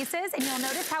large pieces, and you'll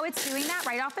notice how it's doing that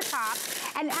right off the top.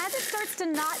 And as it starts to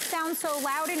not sound so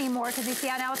loud anymore, because you see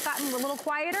how now it's gotten a little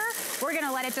quieter, we're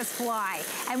gonna let it just fly.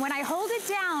 And when I hold it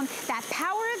down, that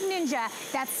power of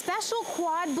Ninja, that special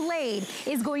quad blade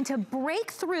is going to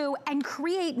break through and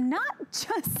create not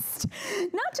just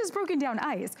broken down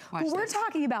ice, but we're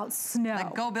talking about snow.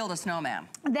 Like go build a snowman.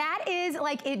 That is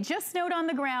like it just snowed on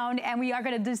the ground and we are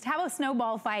gonna just have a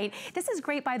snowball fight. This is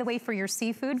great, by the way, for your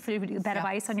seafood, for a bed of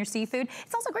ice on your seafood.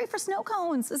 It's also great for snow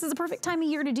cones. This is a perfect time of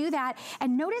year to do that.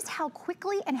 And notice how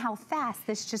quickly and how fast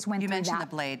this just went through that. You mentioned the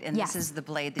blade, and this is the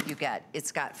blade that you get.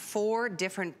 It's got 4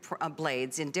 different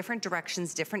blades in different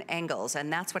directions, different angles,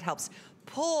 and that's what helps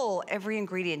pull every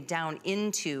ingredient down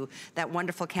into that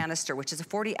wonderful canister, which is a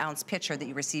 40-ounce pitcher that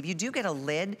you receive. You do get a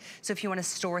lid, so if you want to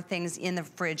store things in the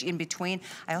fridge in between.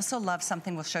 I also love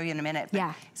something we'll show you in a minute.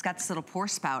 Yeah. It's got this little pour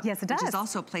spout. Yes, it does. Which is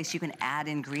also a place you can add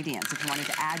ingredients. If you wanted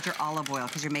to add your olive oil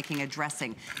because you're making a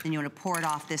dressing, then you want to pour it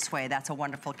off this way. That's a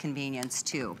wonderful convenience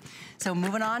too. So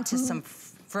moving on to some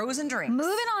frozen drinks.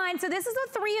 Moving on, so this is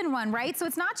a 3-in-1, right? So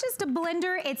it's not just a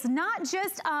blender, it's not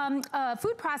just a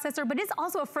food processor, but it's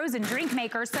also a frozen drink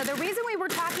maker. So the reason we were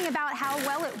talking about how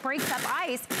well it breaks up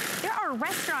ice, there are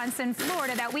restaurants in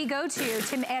Florida that we go to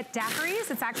at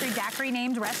daiquiris. It's actually daiquiri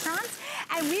named restaurants.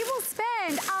 And we will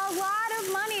spend a lot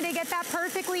of money to get that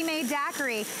perfectly made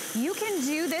daiquiri. You can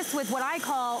do this with what I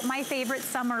call my favorite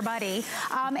summer buddy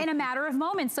in a matter of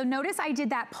moments. So notice I did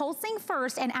that pulsing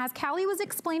first, and as Callie was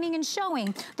explaining and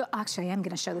showing, actually I am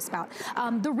gonna show the spout.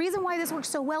 The reason why this works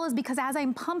so well is because as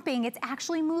I'm pumping, it's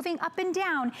actually moving up and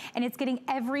down, and it's getting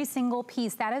every single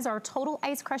piece. That is our total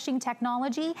ice crushing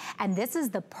technology, and this is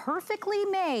the perfectly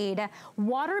made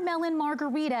watermelon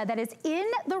margarita that is in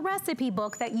the recipe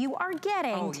book that you are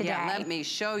getting today. Yeah, let me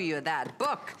show you that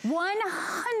book.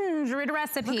 100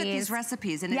 recipes. Look at these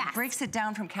recipes, and it breaks it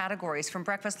down from categories, from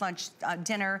breakfast, lunch,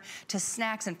 dinner, to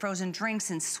snacks and frozen drinks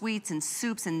and sweets and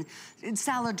soups and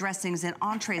salad dressings and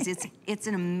entrees. It's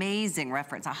an amazing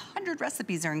reference. 100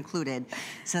 recipes are included,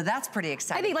 so that's pretty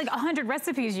exciting. I think like 100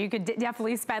 recipes, you could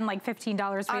definitely spend like $15,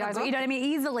 $3, you know what I mean,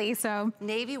 easily. So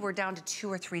navy, we're down to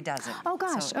 2 or 3 dozen. Oh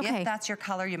gosh, so okay. If that's your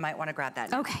color, you might want to grab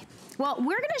that. Okay. Well,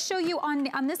 we're going to show you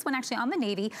on this one, actually on the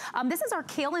navy. This is our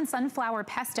kale and sunflower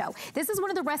pesto. This is one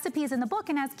of the recipes in the book,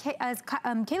 and as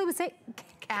Kaylee was saying,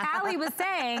 Callie was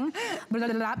saying, blah,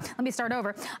 blah, blah, let me start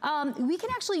over. We can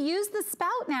actually use the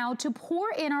spout now to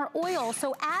pour in our oil.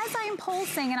 So as I'm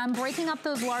pulsing and I'm breaking up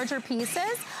those larger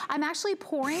pieces, I'm actually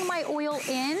pouring my oil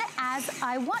in as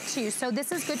I want to. So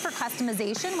this is good for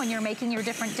customization when you're making your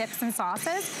different dips and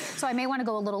sauces. So I may want to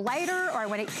go a little lighter, or I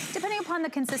want to, depending upon the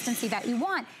consistency that you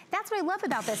want. That's what I love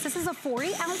about this. This is a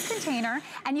 40-ounce container,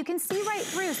 and you can see right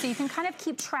through, so you can kind of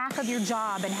keep track of your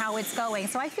job and how it's going.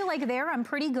 So I feel like there I'm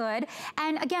pretty good.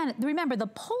 And again, remember, the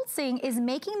pulsing is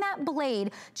making that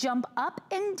blade jump up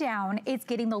and down. It's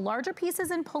getting the larger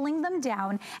pieces and pulling them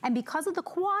down. And because of the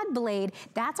quad blade,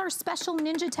 that's our special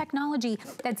Ninja technology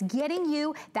that's getting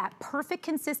you that perfect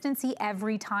consistency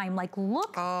every time. Like,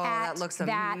 look at that looks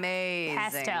that amazing.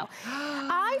 pesto.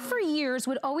 I, for years,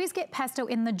 would always get pesto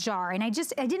in the jar, and I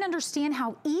didn't understand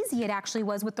how easy it actually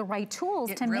was with the right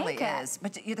tools to make it. It really is,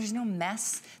 but there's no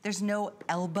mess, there's no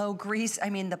elbow grease. I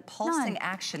mean, the pulsing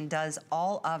action does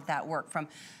all of that work, from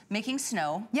making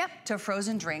snow to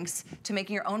frozen drinks to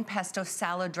making your own pesto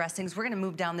salad dressings. We're gonna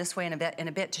move down this way in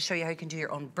a bit to show you how you can do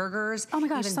your own burgers. Oh my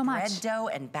gosh, even so much. bread dough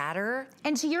and batter.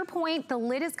 And to your point, the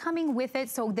lid is coming with it.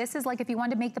 So this is like if you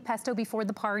wanted to make the pesto before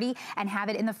the party and have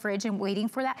it in the fridge and waiting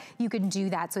for that, you can do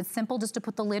that. So it's simple just to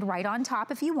put the lid right on top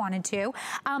if you wanted to.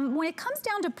 When it comes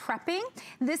down to prepping,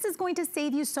 this is going to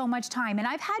save you so much time. And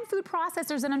I've had food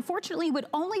processors that unfortunately would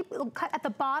only cut at the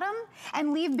bottom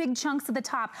and leave big chunks at the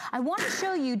top. I want to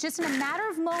show you just in a matter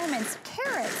of moments,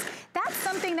 carrots. That's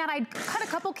something that I'd cut a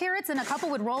couple carrots and a couple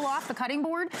would roll off the cutting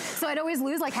board. So I'd always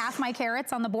lose like half my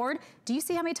carrots on the board. Do you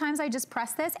see how many times I just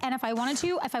press this? And if I wanted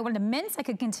to mince, I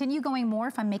could continue going more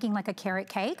if I'm making like a carrot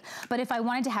cake. But if I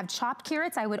wanted to have chopped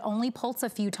carrots, I would only pulse a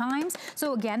few times.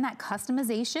 So again, that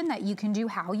customization that you can do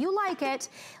how you like it.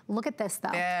 Look at this though.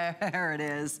 There it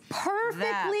is.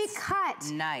 Perfectly cut.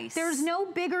 Nice. There's no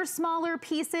bigger, smaller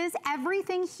pieces.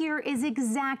 Everything here is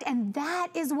exact, and that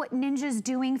is what Ninja's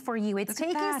doing for you. It's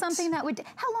taking something that would,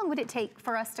 how long would it take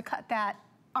for us to cut that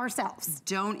ourselves?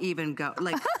 Don't even go,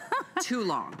 like, too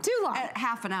long. Too long.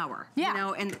 Half an hour. Yeah. You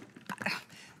know, and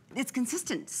it's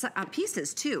consistent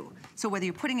pieces too. So whether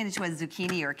you're putting it into a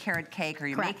zucchini or a carrot cake, or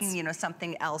you're making, you know,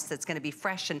 something else that's gonna be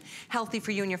fresh and healthy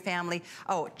for you and your family.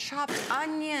 Oh, chopped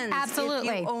onions. Absolutely.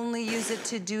 If you only use it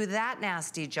to do that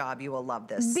nasty job, you will love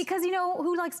this. Because you know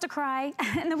who likes to cry?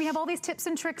 And then we have all these tips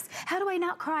and tricks. How do I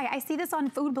not cry? I see this on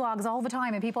food blogs all the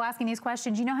time, and people asking these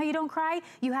questions. You know how you don't cry?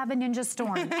 You have a Ninja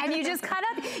Storm. And you just cut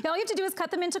up, all you have to do is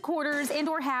cut them into quarters and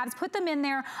or halves, put them in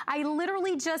there. I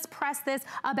literally just press this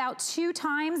about 2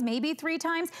 times, maybe 3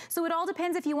 times. So it all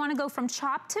depends if you want to go from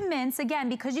chopped to mince. Again,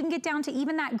 because you can get down to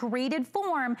even that grated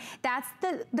form. That's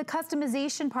the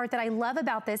customization part that I love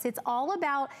about this. It's all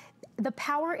about the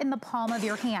power in the palm of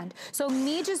your hand. So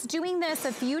me just doing this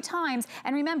a few times,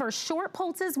 and remember, short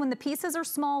pulses when the pieces are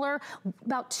smaller,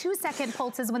 about 2-second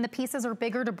pulses when the pieces are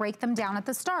bigger to break them down at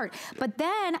the start. But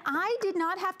then I did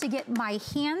not have to get my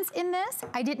hands in this.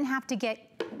 I didn't have to get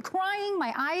crying,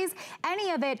 my eyes, any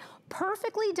of it.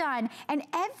 Perfectly done. And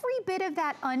every bit of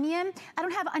that onion, I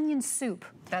don't have onion soup.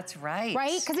 That's right.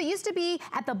 Right? Because it used to be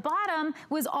at the bottom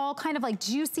was all kind of like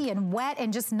juicy and wet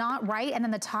and just not right. And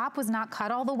then the top was not cut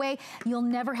all the way. You'll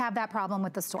never have that problem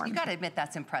with the Storm. You gotta admit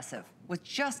that's impressive. With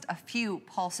just a few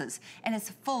pulses, and it's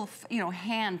full, you know,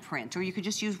 handprint, or you could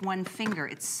just use one finger.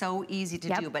 It's so easy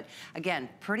to do, but again,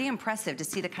 pretty impressive to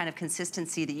see the kind of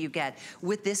consistency that you get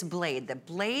with this blade. The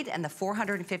blade and the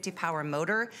 450 power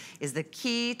motor is the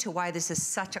key to why this is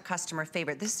such a customer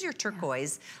favorite. This is your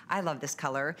turquoise. I love this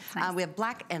color. Nice. We have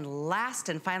black, and last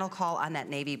and final call on that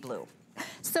navy blue.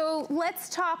 So let's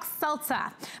talk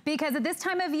salsa, because at this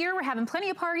time of year, we're having plenty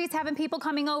of parties, having people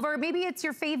coming over. Maybe it's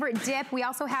your favorite dip. We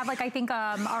also have, like, I think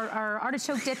our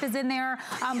artichoke dip is in there.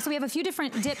 So we have a few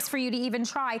different dips for you to even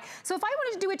try. So if I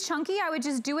wanted to do it chunky, I would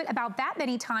just do it about that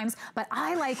many times. But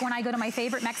I like when I go to my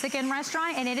favorite Mexican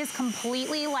restaurant, and it is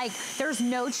completely like, there's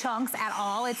no chunks at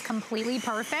all. It's completely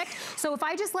perfect. So if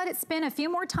I just let it spin a few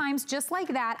more times, just like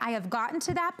that, I have gotten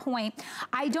to that point.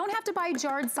 I don't have to buy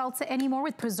jarred salsa anymore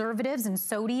with preservatives and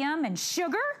sodium and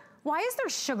sugar. Why is there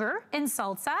sugar in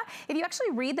salsa? If you actually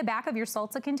read the back of your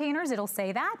salsa containers, it'll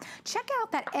say that. Check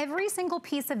out that every single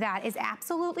piece of that is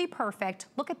absolutely perfect.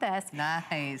 Look at this.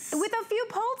 Nice. With a few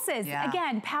pulses. Yeah.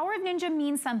 Again, power of Ninja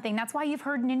means something. That's why you've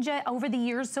heard Ninja over the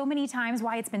years so many times,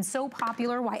 why it's been so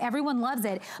popular, why everyone loves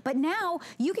it. But now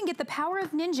you can get the power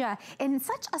of Ninja in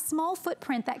such a small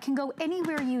footprint that can go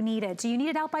anywhere you need it. Do you need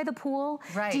it out by the pool?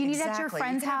 Right, Do you need it at your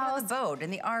friend's you can house? Have it on the boat, in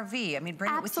the RV. I mean,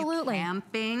 bring it with you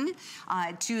camping,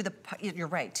 to the you're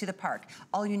right, to the park.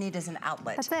 All you need is an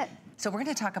outlet. That's it. So we're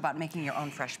gonna talk about making your own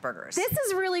fresh burgers. This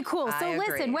is really cool. So agree.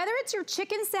 listen, whether it's your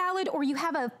chicken salad or you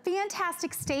have a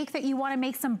fantastic steak that you wanna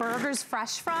make some burgers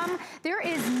fresh from, there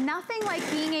is nothing like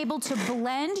being able to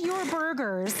blend your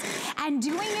burgers, and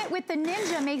doing it with the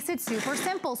Ninja makes it super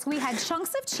simple. So we had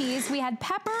chunks of cheese, we had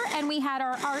pepper, and we had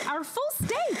our full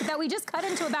steak that we just cut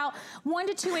into about 1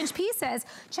 to 2 inch pieces.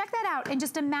 Check that out. In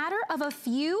just a matter of a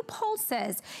few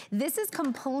pulses, this is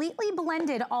completely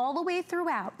blended all the way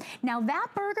throughout. Now that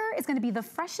burger is gonna be the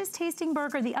freshest tasting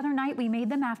burger. The other night we made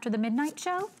them after the midnight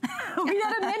show. We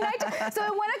had a midnight, so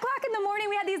at 1 o'clock in the morning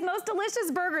we had these most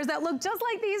delicious burgers that look just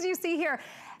like these you see here.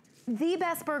 The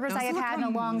best burgers I have had in a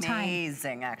long time.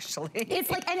 Amazing, actually.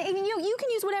 It's like, and you can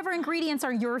use whatever ingredients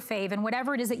are your fave and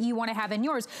whatever it is that you want to have in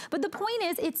yours. But the point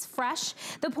is, it's fresh.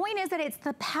 The point is that it's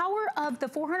the power of the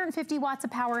 450 watts of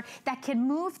power that can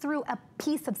move through a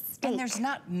piece of steak. And there's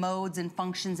not modes and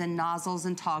functions and nozzles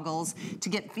and toggles to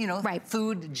get, you know,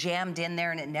 food jammed in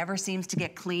there and it never seems to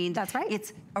get cleaned. That's right.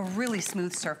 It's a really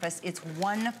smooth surface. It's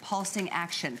one pulsing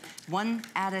action, one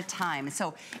at a time.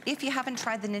 So if you haven't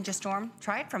tried the Ninja Storm,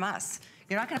 try it from us.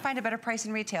 You're not gonna find a better price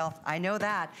in retail. I know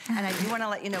that. And I do wanna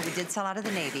let you know, we did sell out of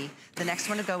the navy. The next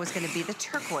one to go is gonna be the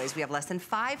turquoise. We have less than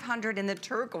 500 in the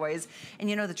turquoise. And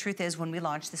you know, the truth is, when we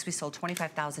launched this, we sold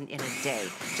 25,000 in a day.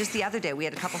 Just the other day, we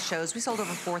had a couple shows, we sold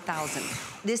over 4,000.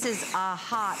 This is a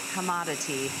hot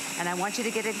commodity, and I want you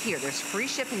to get it here. There's free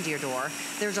shipping to your door.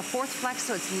 There's a fourth flex,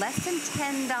 so it's less than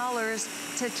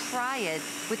 $10 to try it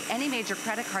with any major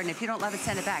credit card. And if you don't love it,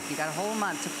 send it back. You got a whole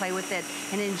month to play with it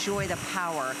and enjoy the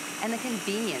power and the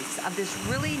convenience of this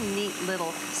really neat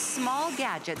little small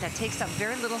gadget that takes up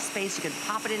very little space. You can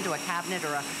pop it into a cabinet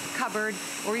or a cupboard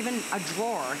or even a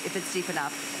drawer if it's deep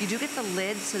enough. You do get the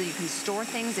lid so that you can store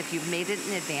things if you've made it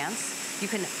in advance. You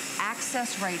can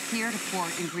access right here to pour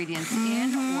ingredients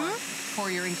in or pour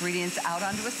your ingredients out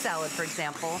onto a salad, for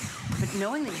example. But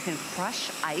knowing that you can crush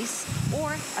ice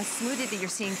or a smoothie that you're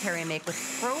seeing Carrie make with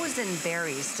frozen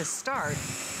berries to start,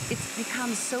 it's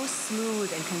become so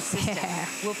smooth and consistent. Yeah.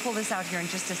 We'll pull this out here in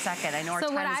just a second. I know our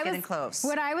time is getting close.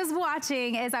 What I was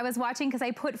watching because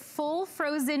I put full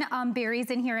frozen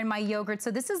berries in here in my yogurt. So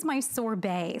this is my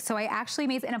sorbet. So I actually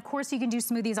made, and of course you can do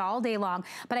smoothies all day long,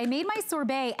 but I made my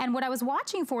sorbet, and what I was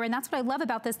watching for, and that's what I love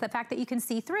about this, the fact that you can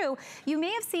see through, you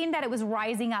may have seen that it was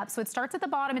rising up. So it starts at the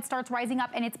bottom, it starts rising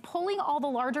up, and it's pulling all the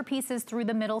larger pieces through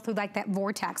the middle, through like that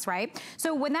vortex, right?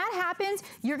 So when that happens,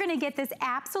 you're gonna get this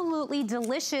absolutely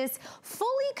delicious,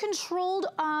 fully controlled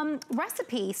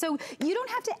recipe. So you don't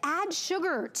have to add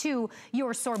sugar to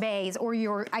your sorbets or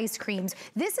your ice creams.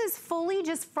 This is fully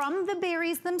just from the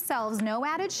berries themselves, no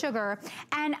added sugar.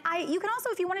 And you can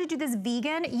also, if you wanted to do this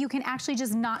vegan, you can actually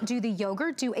just not do the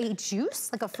yogurt, do a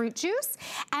juice, like a fruit juice.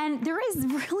 And there is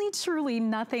really, truly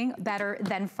nothing better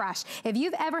than fresh. If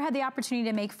you've ever had the opportunity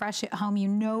to make fresh at home, you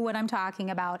know what I'm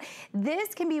talking about.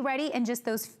 This can be ready in just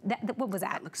those, what was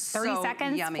that? 30 so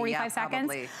seconds, yummy. 45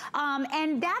 seconds.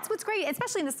 And that's what's great,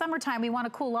 especially in the summertime, we want to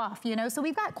cool off, you know? So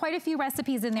we've got quite a few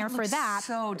recipes in there for that.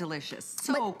 So delicious,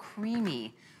 so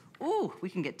creamy. Ooh, we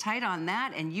can get tight on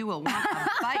that and you will want a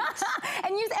bite.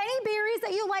 And use any berries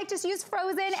that you like, just use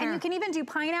frozen, and you can even do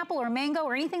pineapple or mango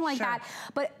or anything like that.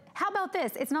 But how about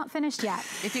this? It's not finished yet.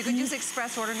 If you could use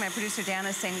express ordering, my producer Dan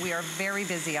is saying we are very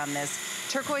busy on this.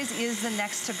 Turquoise is the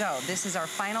next to go. This is our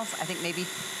final, I think maybe,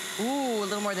 ooh, a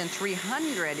little more than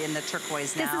 300 in the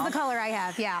turquoise now. This is the color I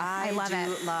have, yeah. I love it. I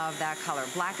do love that color.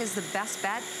 Black is the best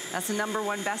bet. That's the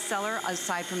 #1 bestseller,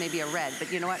 aside from maybe a red.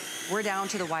 But you know what? We're down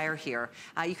to the wire here.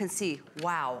 You can see,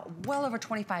 wow, well over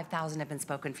 25,000 have been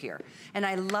spoken for here. And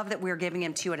I love that we're giving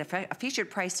them to you at a featured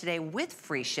price today with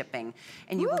free shipping.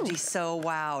 And you will be so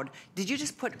wowed. Did you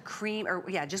just put cream, or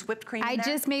just whipped cream in there? I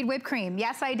just made whipped cream.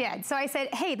 Yes, I did. So I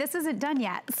said, hey, this isn't done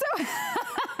yet. So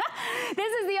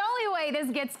this is the only way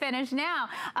this gets finished now.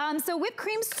 So whipped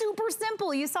cream's super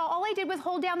simple. You saw all I did was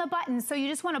hold down the button. So you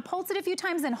just want to pulse it a few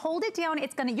times and hold it down.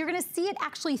 You're gonna see it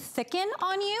actually thicken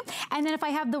on you. And then if I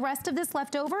have the rest of this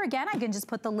left over, again, I can just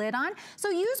put the lid on. So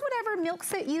use whatever milks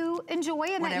that you enjoy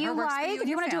and that you like. If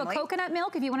you want to do a coconut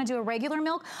milk, if you want to do a regular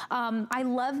milk, I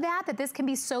love that this can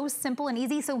be so simple and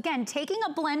easy. So again, taking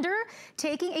a blender,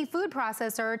 taking a food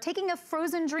processor, taking a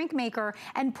frozen drink maker,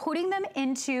 and putting them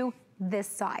into this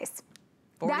size.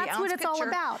 That's what it's all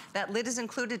about. That lid is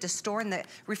included to store in the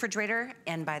refrigerator.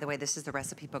 And by the way, this is the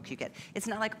recipe book you get. It's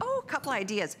not like, oh, a couple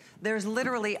ideas. There's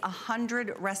literally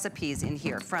 100 recipes in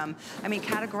here from, I mean,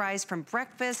 categorized from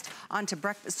breakfast onto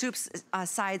breakfast, soups,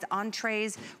 sides,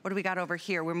 entrees. What do we got over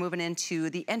here? We're moving into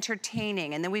the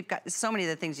entertaining. And then we've got so many of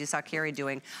the things you saw Carrie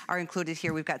doing are included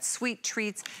here. We've got sweet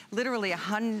treats, literally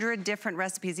 100 different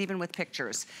recipes, even with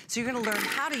pictures. So you're gonna learn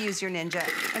how to use your Ninja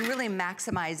and really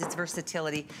maximize its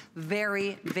versatility.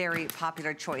 Very, very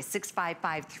popular choice.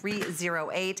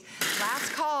 655-308.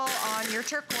 Last call on your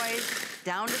turquoise,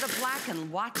 down to the black,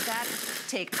 and watch that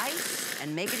take ice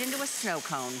and make it into a snow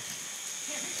cone.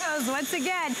 Goes once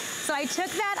again. So I took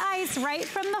that ice right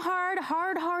from the hard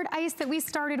ice that we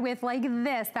started with, like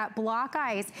this, that block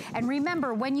ice. And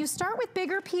remember, when you start with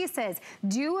bigger pieces,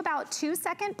 do about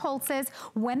 2-second pulses.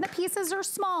 When the pieces are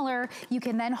smaller, you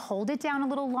can then hold it down a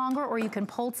little longer, or you can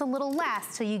pulse a little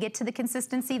less till you get to the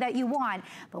consistency that you want.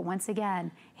 But once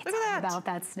again, it's all about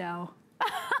that snow.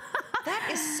 That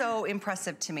is so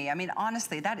impressive to me. I mean,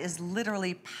 honestly, that is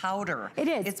literally powder. It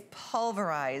is. It's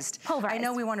pulverized. Pulverized. I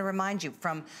know we want to remind you,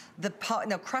 from the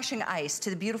crushing ice to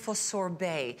the beautiful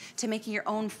sorbet to making your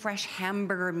own fresh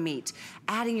hamburger meat,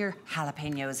 adding your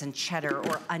jalapenos and cheddar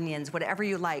or onions, whatever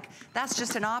you like. That's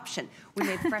just an option. We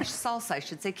made fresh salsa, I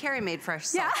should say. Carrie made fresh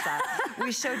salsa. Yeah.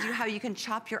 We showed you how you can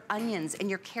chop your onions and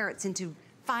your carrots into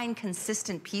fine,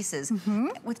 consistent pieces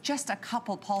with just a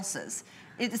couple pulses.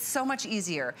 It's so much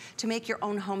easier to make your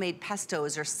own homemade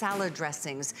pestos or salad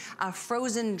dressings,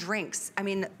 frozen drinks. I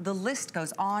mean, the list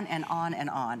goes on and on and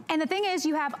on. And the thing is,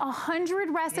 you have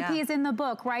 100 recipes in the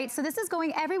book, right? So this is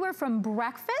going everywhere from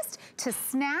breakfast to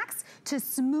snacks to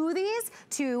smoothies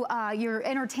to your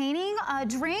entertaining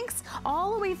drinks,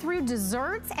 all the way through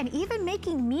desserts, and even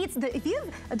making meats.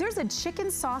 There's a chicken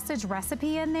sausage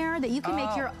recipe in there that you can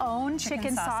make your own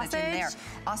chicken sausage in there.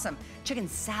 Awesome. Chicken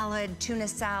salad, tuna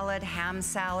salad, ham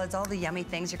salads, all the yummy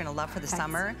things you're gonna love for the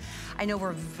summer. I know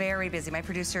we're very busy. My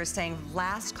producer is saying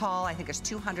last call. I think there's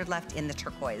 200 left in the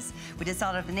turquoise. We did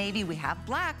sell it out of the navy. We have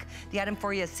black. The item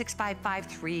for you is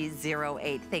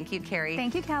 655-308. Thank you, Carrie.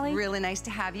 Thank you, Kelly. Really nice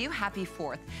to have you. Happy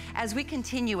 4th. As we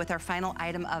continue with our final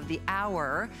item of the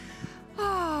hour,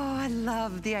 oh, I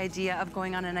love the idea of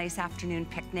going on a nice afternoon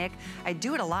picnic. I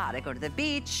do it a lot. I go to the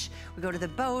beach, we go to the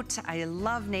boat. I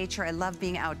love nature, I love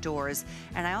being outdoors,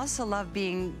 and I also love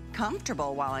being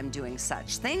comfortable while I'm doing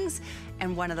such things.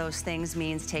 And one of those things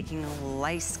means taking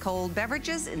ice cold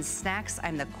beverages and snacks.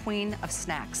 I'm the queen of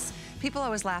snacks. People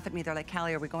always laugh at me. They're like,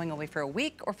 Callie, are we going away for a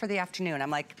week or for the afternoon? I'm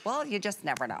like, well, you just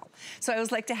never know. So I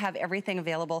always like to have everything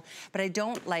available, but I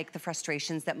don't like the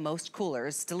frustrations that most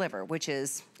coolers deliver, which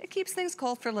is it keeps things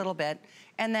cold for a little bit,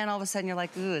 and then all of a sudden you're like,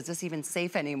 ooh, is this even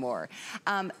safe anymore?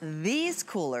 These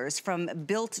coolers from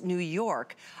Built New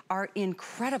York are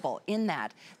incredible in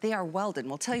that they are welded.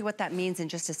 We'll tell you what that means in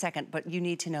just a second, but you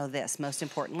need to know this, most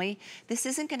importantly. This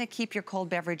isn't gonna keep your cold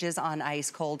beverages on ice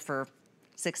cold for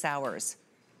 6 hours.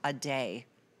 A day,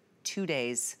 2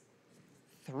 days,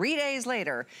 3 days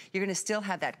later, you're gonna still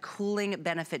have that cooling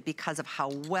benefit because of how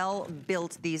well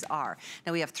built these are.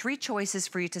 Now we have 3 choices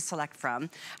for you to select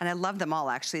from, and I love them all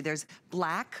actually. There's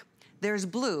black, there's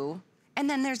blue, and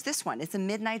then there's this one. It's a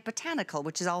Midnight Botanical,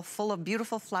 which is all full of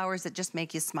beautiful flowers that just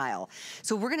make you smile.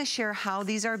 So we're gonna share how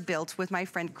these are built with my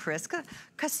friend Chris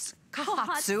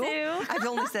Kahatsu. I've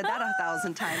only said that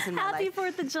 1,000 times in my life. Happy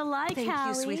 4th of July, Thank Callie.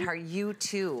 you, sweetheart. You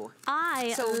too.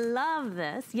 I love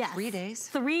this. Yes. 3 days?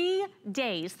 3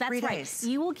 days. That's 3 right. days.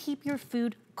 You will keep your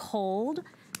food cold.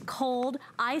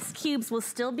 Ice cubes will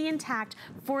still be intact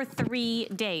for 3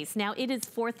 days. Now, it is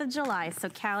 4th of July, so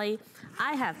Callie,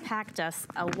 I have packed us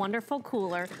a wonderful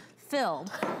cooler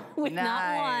filled with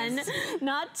not 1,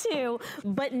 not 2,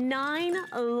 but 9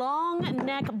 long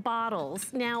neck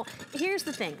bottles. Now, here's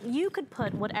the thing. You could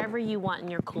put whatever you want in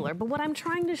your cooler, but what I'm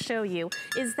trying to show you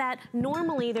is that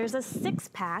normally there's a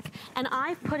 6-pack, and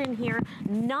I've put in here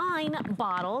 9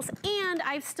 bottles, and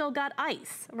I've still got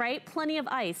ice, right? Plenty of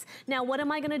ice. Now, what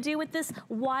am I gonna do with this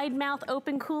wide mouth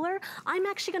open cooler? I'm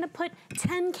actually gonna put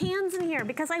 10 cans in here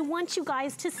because I want you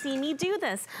guys to see me do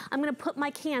this. I'm gonna put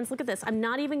my cans, look at this. I'm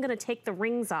not even gonna take the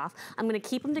rings off. I'm gonna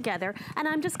keep them together, and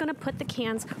I'm just gonna put the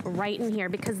cans right in here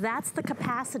because that's the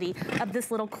capacity of this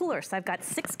little cooler. So I've got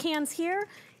 6 cans here.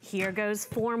 Here goes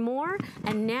 4 more,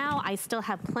 and now I still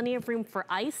have plenty of room for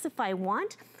ice if I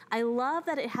want. I love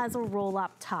that it has a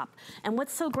roll-up top. And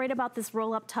what's so great about this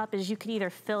roll-up top is you can either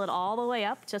fill it all the way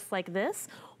up just like this,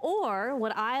 or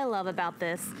what I love about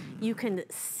this, you can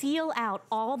seal out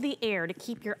all the air to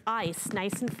keep your ice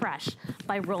nice and fresh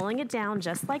by rolling it down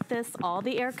just like this. All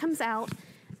the air comes out.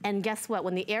 And guess what?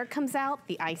 When the air comes out,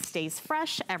 the ice stays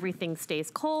fresh, everything stays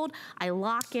cold. I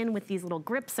lock in with these little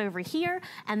grips over here.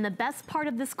 And the best part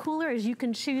of this cooler is you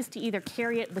can choose to either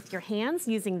carry it with your hands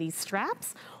using these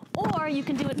straps, or you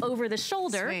can do it over the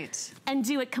shoulder and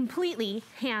do it completely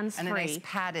hands-free. And a nice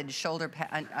padded shoulder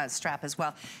strap as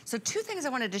well. So 2 things I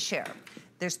wanted to share.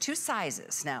 There's 2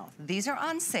 sizes now. These are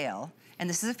on sale. And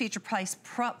this is a feature price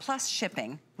plus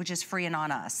shipping, which is free and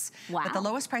on us. Wow. But the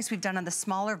lowest price we've done on the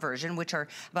smaller version, which are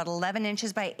about 11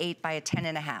 inches by 8 by a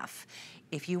 10.5.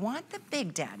 If you want the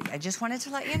Big Daddy, I just wanted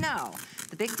to let you know,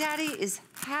 the Big Daddy is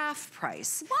half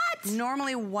price. What?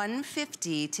 Normally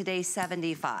 $150, today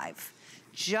 $75.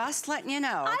 Just letting you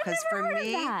know, because for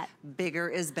me, bigger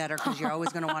is better, because you're always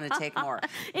going to want to take more.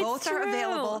 Both are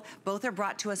available. Both are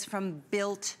brought to us from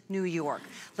Built, New York.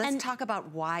 Let's talk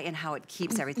about why and how it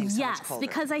keeps everything so much colder.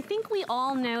 Yes, because I think we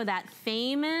all know that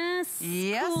famous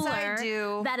cooler I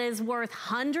do. that is worth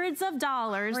hundreds of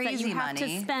dollars that you have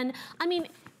to spend. I mean,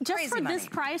 just for this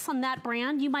price on that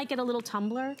brand, you might get a little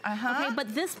tumbler, okay?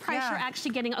 But this price, you're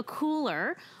actually getting a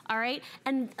cooler, all right?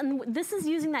 And this is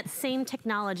using that same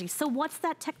technology. So what's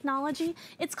that technology?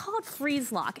 It's called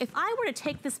freeze lock. If I were to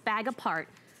take this bag apart,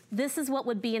 this is what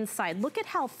would be inside. Look at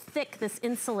how thick this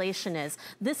insulation is.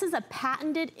 This is a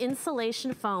patented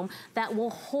insulation foam that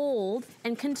will hold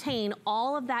and contain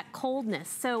all of that coldness.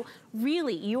 So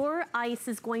really, your ice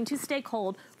is going to stay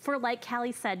cold for, like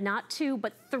Callie said, not 2,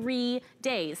 but 3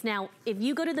 days. Now, if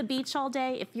you go to the beach all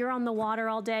day, if you're on the water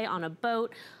all day, on a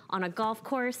boat, on a golf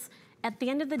course, at the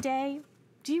end of the day,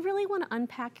 do you really want to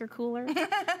unpack your cooler?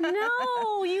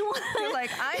 No, you're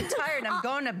like, I'm tired, I'm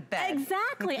going to bed.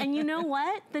 Exactly, and you know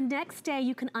what? The next day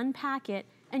you can unpack it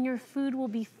and your food will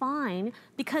be fine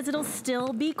because it'll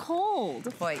still be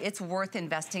cold. Boy, it's worth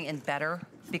investing in better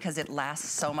because it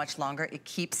lasts so much longer. It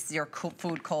keeps your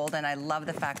food cold, and I love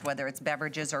the fact whether it's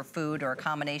beverages or food or a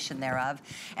combination thereof.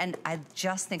 And I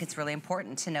just think it's really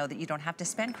important to know that you don't have to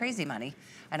spend crazy money.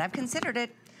 And I've considered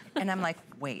it. And I'm like,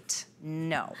 wait,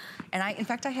 no. And in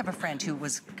fact, I have a friend who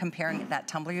was comparing that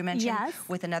tumbler you mentioned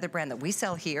with another brand that we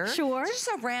sell here. Sure. It's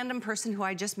just a random person who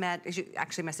I just met,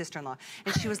 actually my sister-in-law,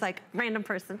 and she was like. Random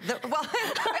person. Well,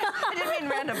 I didn't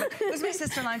mean random, but it was my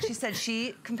sister-in-law, and she said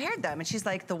she compared them, and she's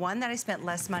like, the one that I spent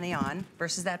less money on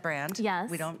versus that brand. Yes.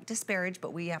 We don't disparage,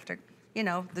 but we have to, you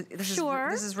know, this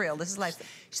is real, this is life.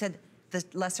 She said the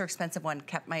lesser expensive one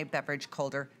kept my beverage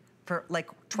colder for like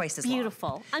twice as long.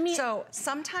 Beautiful. I mean, so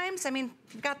sometimes, I mean,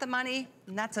 if you've got the money,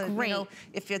 and that's a, great. You know,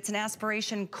 if it's an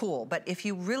aspiration, cool. But if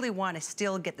you really want to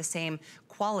still get the same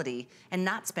quality and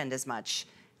not spend as much,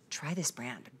 try this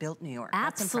brand, Built New York.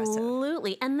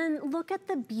 Absolutely. And then look at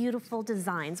the beautiful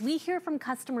designs. We hear from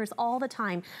customers all the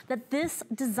time that this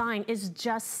design is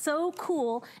just so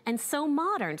cool and so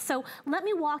modern. So let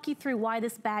me walk you through why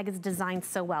this bag is designed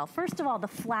so well. First of all, the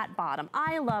flat bottom.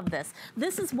 I love this.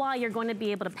 This is why you're going to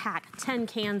be able to pack 10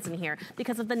 cans in here,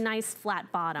 because of the nice flat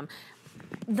bottom.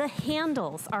 The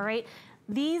handles, all right?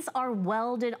 These are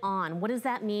welded on. What does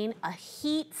that mean? A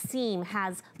heat seam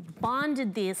has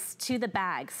bonded this to the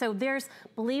bag. So there's,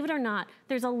 believe it or not,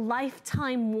 there's a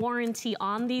lifetime warranty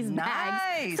on these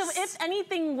bags. So if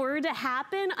anything were to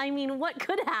happen, I mean, what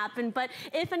could happen? But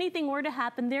if anything were to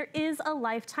happen, there is a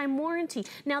lifetime warranty.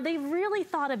 Now, they've really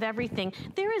thought of everything.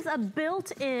 There is a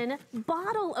built-in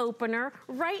bottle opener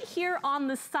right here on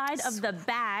the side of the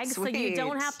bag, so you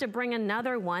don't have to bring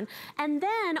another one. And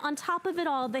then on top of it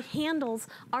all, the handles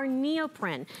are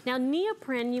neoprene. Now,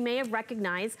 neoprene, you may have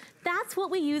recognized, that's what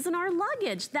we use in our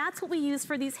luggage. That's what we use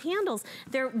for these handles.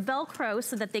 They're Velcro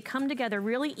so that they come together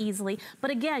really easily. But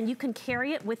again, you can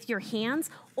carry it with your hands,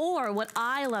 or what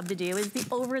I love to do is the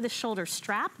over-the-shoulder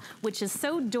strap, which is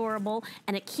so durable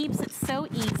and it keeps it so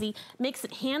easy, makes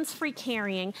it hands-free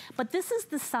carrying. But this is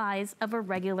the size of a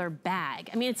regular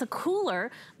bag. I mean, it's a cooler,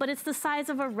 but it's the size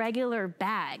of a regular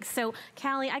bag. So,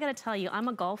 Callie, I gotta tell you, I'm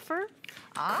a golfer.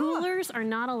 Coolers are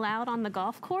not allowed on the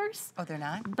golf course. Oh, they're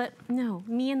not? But no,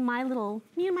 me and my little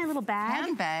bag.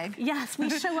 Handbag. Yes, we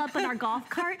show up in our golf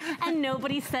cart and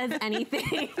nobody says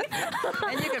anything.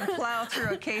 And you can plow through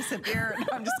a case of beer. No,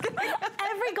 I'm just kidding.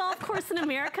 Every golf course in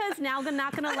America is now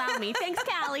not gonna allow me. Thanks,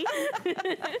 Callie.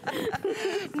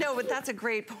 No, but that's a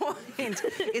great point.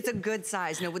 It's a good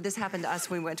size. No, this happened to us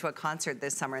when we went to a concert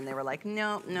this summer and they were like,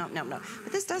 no, no, no, no.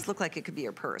 But this does look like it could be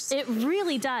your purse. It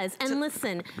really does. And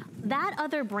listen, that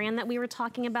other brand that we were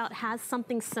talking about has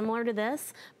something similar to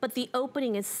this, but the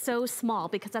opening is so small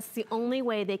because that's the only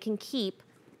way they can keep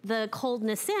the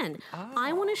coldness in.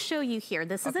 I want to show you here.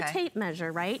 This is a tape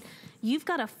measure, right? You've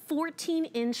got a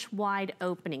 14-inch wide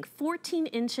opening, 14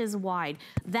 inches wide.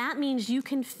 That means you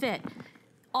can fit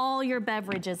all your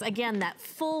beverages. Again, that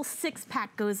full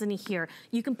 6-pack goes in here.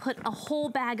 You can put a whole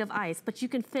bag of ice, but you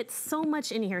can fit so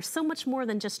much in here, so much more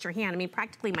than just your hand. I mean,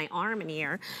 practically my arm in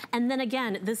here. And then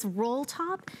again, this roll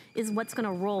top is what's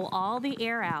gonna roll all the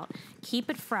air out, keep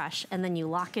it fresh, and then you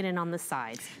lock it in on the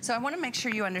sides. So I wanna make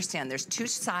sure you understand there's 2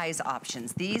 size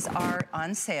options. These are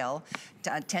on sale,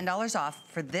 $10 off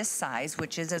for this size,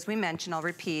 which is, as we mentioned, I'll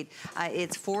repeat,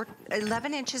 it's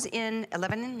 11 inches in,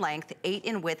 11 in length, 8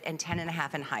 in width, and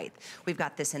 10.5 in height. We've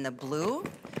got this in the blue,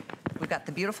 we've got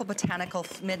the beautiful botanical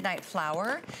midnight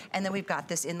flower, and then we've got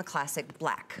this in the classic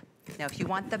black. Now, if you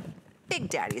want the Big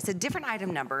Daddy, it's a different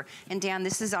item number, and Dan,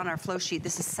 this is on our flow sheet,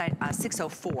 this is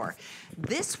 604.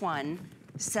 This one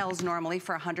sells normally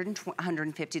for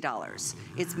 $150.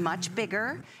 It's much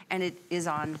bigger, and it is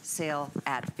on sale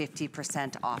at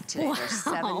 50% off today. Wow. There's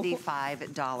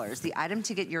 $75. The item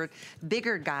to get your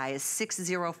bigger guy is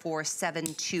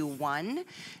 604721.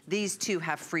 These 2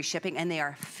 have free shipping, and they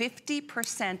are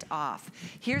 50% off.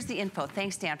 Here's the info.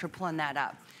 Thanks, Dan, for pulling that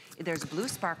up. There's blue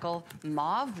sparkle,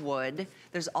 mauve wood.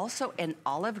 There's also an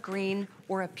olive green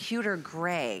or a pewter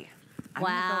gray.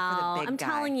 Wow, I'm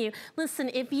telling you, listen,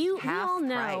 if you all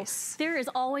know, price. There is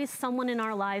always someone in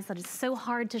our lives that is so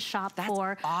hard to shop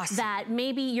for, awesome. That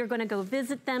maybe you're gonna go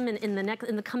visit them in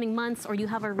the coming months, or you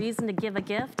have a reason to give a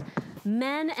gift.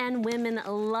 Men and women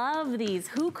love these.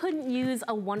 Who couldn't use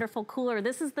a wonderful cooler?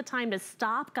 This is the time to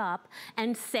stock up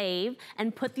and save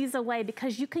and put these away,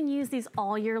 because you can use these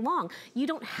all year long. You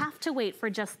don't have to wait for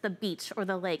just the beach or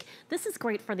the lake. This is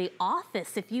great for the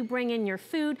office. If you bring in your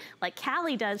food, like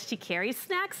Callie does, she carries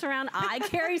snacks around. I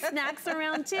carry snacks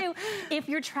around too. If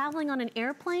you're traveling on an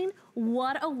airplane,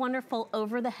 what a wonderful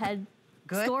over-the-head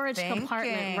storage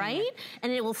compartment, right?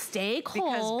 And it will stay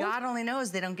cold. Because God only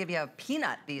knows they don't give you a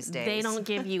peanut these days. They don't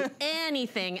give you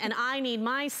anything, and I need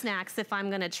my snacks if I'm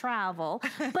gonna travel.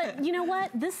 But you know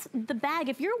what? The bag,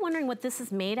 if you're wondering what this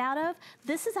is made out of,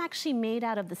 this is actually made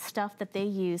out of the stuff that they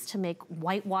use to make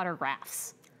whitewater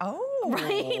rafts. Oh.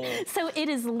 Right? So it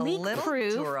is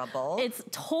leak-proof. Durable. It's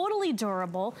totally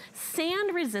durable,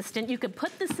 sand-resistant. You could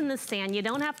put this in the sand. You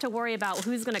don't have to worry about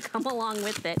who's gonna come along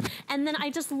with it. And then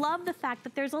I just love the fact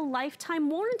that there's a lifetime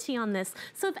warranty on this.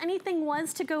 So if anything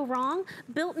was to go wrong,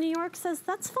 Built New York says,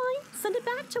 that's fine. Send it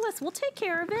back to us. We'll take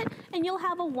care of it, and you'll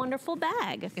have a wonderful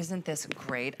bag. Isn't this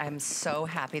great? I'm so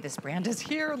happy this brand is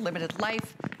here. Limited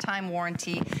lifetime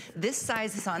warranty. This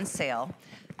size is on sale.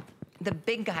 The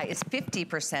big guy is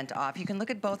 50% off. You can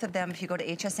look at both of them if you go to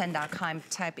hsn.com,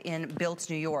 type in Built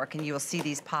New York, and you will see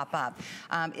these pop up.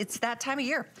 It's that time of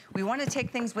year. We want to take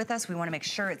things with us. We want to make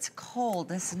sure it's cold.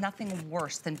 This is nothing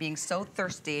worse than being so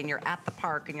thirsty and you're at the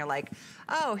park and you're like,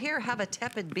 oh, here, have a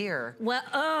tepid beer. Well,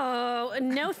 oh,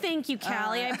 no thank you,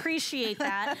 Callie. I appreciate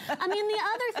that. I mean, the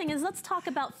other thing is, let's talk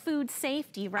about food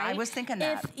safety, right? I was thinking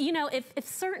that. If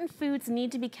certain foods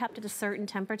need to be kept at a certain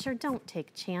temperature, don't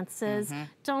take chances.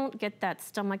 Don't get that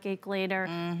stomach ache later.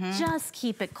 Just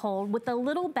keep it cold. With a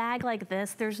little bag like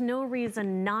this, there's no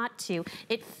reason not to.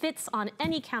 It fits on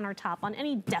any countertop, on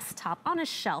any desktop, on a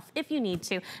shelf if you need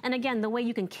to. And again, the way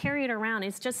you can carry it around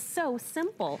is just so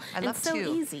simple and so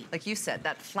easy. Like you said,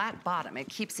 that flat bottom, it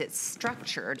keeps it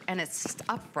structured and it's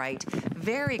upright,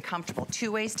 very comfortable.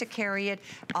 2 ways to carry it,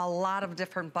 a lot of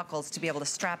different buckles to be able to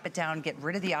strap it down, get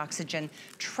rid of the oxygen,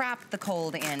 trap the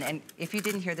cold in. And if you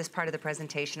didn't hear this part of the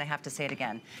presentation, I have to say it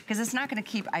again, because it's not going to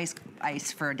keep ice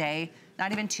for a day,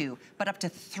 not even 2, but up to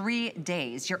 3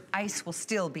 days. Your ice will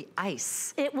still be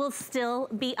ice. It will still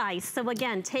be ice. So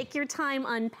again, take your time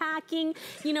unpacking.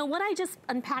 You know what I just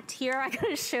unpacked here? I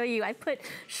gotta show you. I put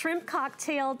shrimp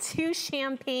cocktail, 2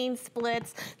 champagne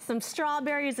splits, some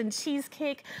strawberries and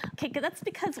cheesecake. Okay, that's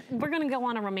because we're gonna go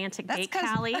on a romantic date,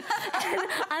 Callie. and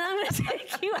I'm gonna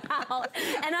take you out.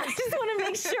 And I just wanna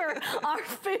make sure our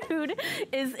food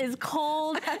is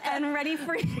cold and ready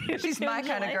for you. She's my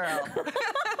kind of girl.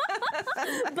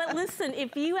 But listen,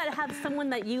 if you have someone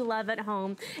that you love at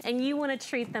home and you want to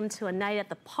treat them to a night at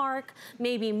the park,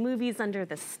 maybe movies under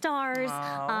the stars,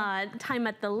 time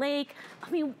at the lake, I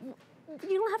mean,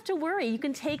 you don't have to worry. You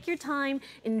can take your time,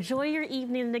 enjoy your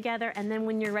evening together, and then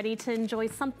when you're ready to enjoy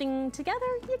something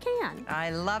together, you can.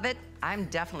 I love it. I'm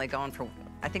definitely going for,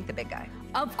 I think, the big guy.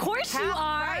 Of course you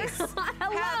are. Price.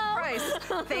 Hello. Half price.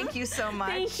 Thank you so much.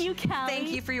 Thank you, Callie. Thank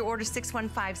you for your order,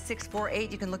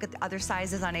 615-648. You can look at the other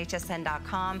sizes on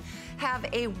hsn.com. Have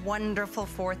a wonderful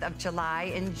 4th of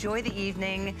July. Enjoy the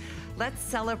evening. Let's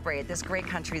celebrate this great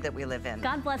country that we live in.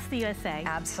 God bless the USA.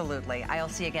 Absolutely. I'll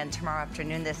see you again tomorrow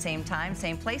afternoon, the same time,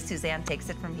 same place. Suzanne takes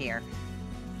it from here.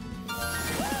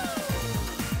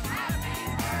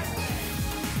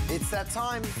 It's that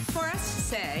time for us to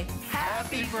say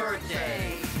happy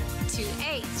birthday to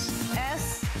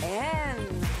HSN.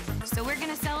 So we're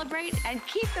gonna celebrate and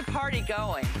keep the party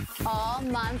going all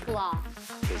month long.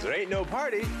 Because there ain't no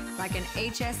party like an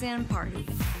HSN party.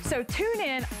 So tune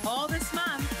in all this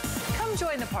month. Come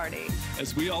join the party.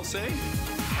 As we all say,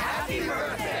 Happy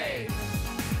birthday!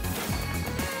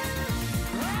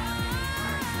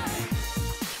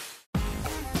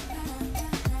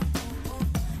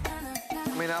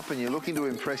 Coming up and you're looking to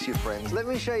impress your friends, let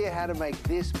me show you how to make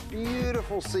this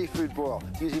beautiful seafood boil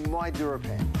using my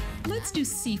DuraPan. Let's do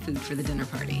seafood for the dinner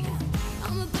party.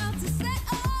 I'm about to set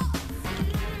off.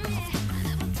 I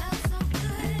never felt so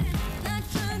good. Not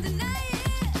trying to deny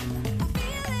it. I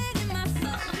feel it in my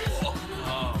soul.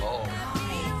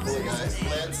 Hey guys,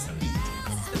 let's eat.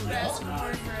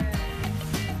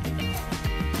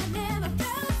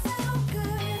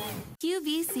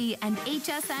 QVC and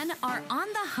HSN are on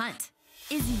the hunt.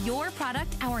 Is your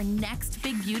product our next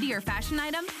big beauty or fashion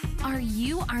item? Are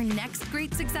you our next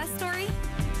great success story?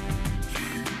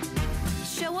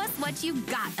 Show us what you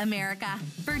got, America.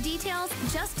 For details,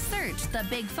 just search The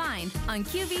Big Find on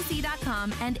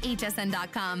QVC.com and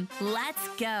HSN.com. Let's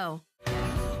go.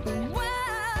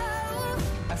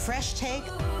 A fresh take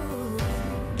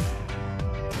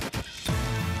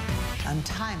on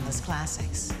timeless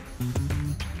classics.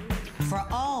 For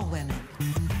all women.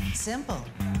 Simple,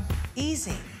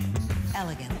 easy,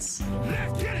 elegance.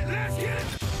 Let's get it, let's get it!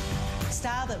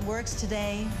 Style that works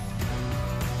today,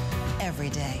 every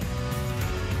day.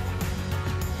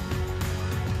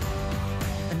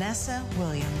 Vanessa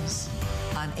Williams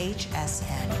on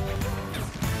HSN.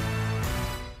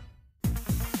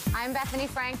 I'm Bethany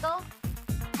Frankel.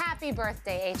 Happy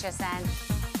birthday, HSN.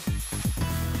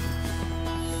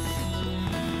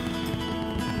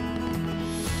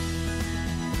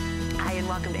 Hi, and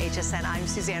welcome to HSN. I'm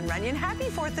Suzanne Runyon. Happy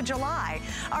 4th of July.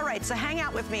 All right, so hang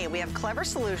out with me. We have clever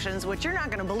solutions, which you're not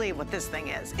going to believe what this thing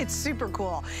is. It's super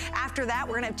cool. After that,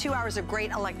 we're going to have 2 hours of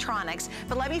great electronics.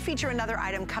 But let me feature another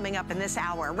item coming up in this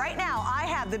hour. Right now, I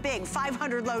have the big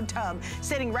 500-load tub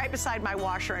sitting right beside my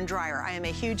washer and dryer. I am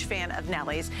a huge fan of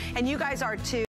Nellie's, and you guys are too.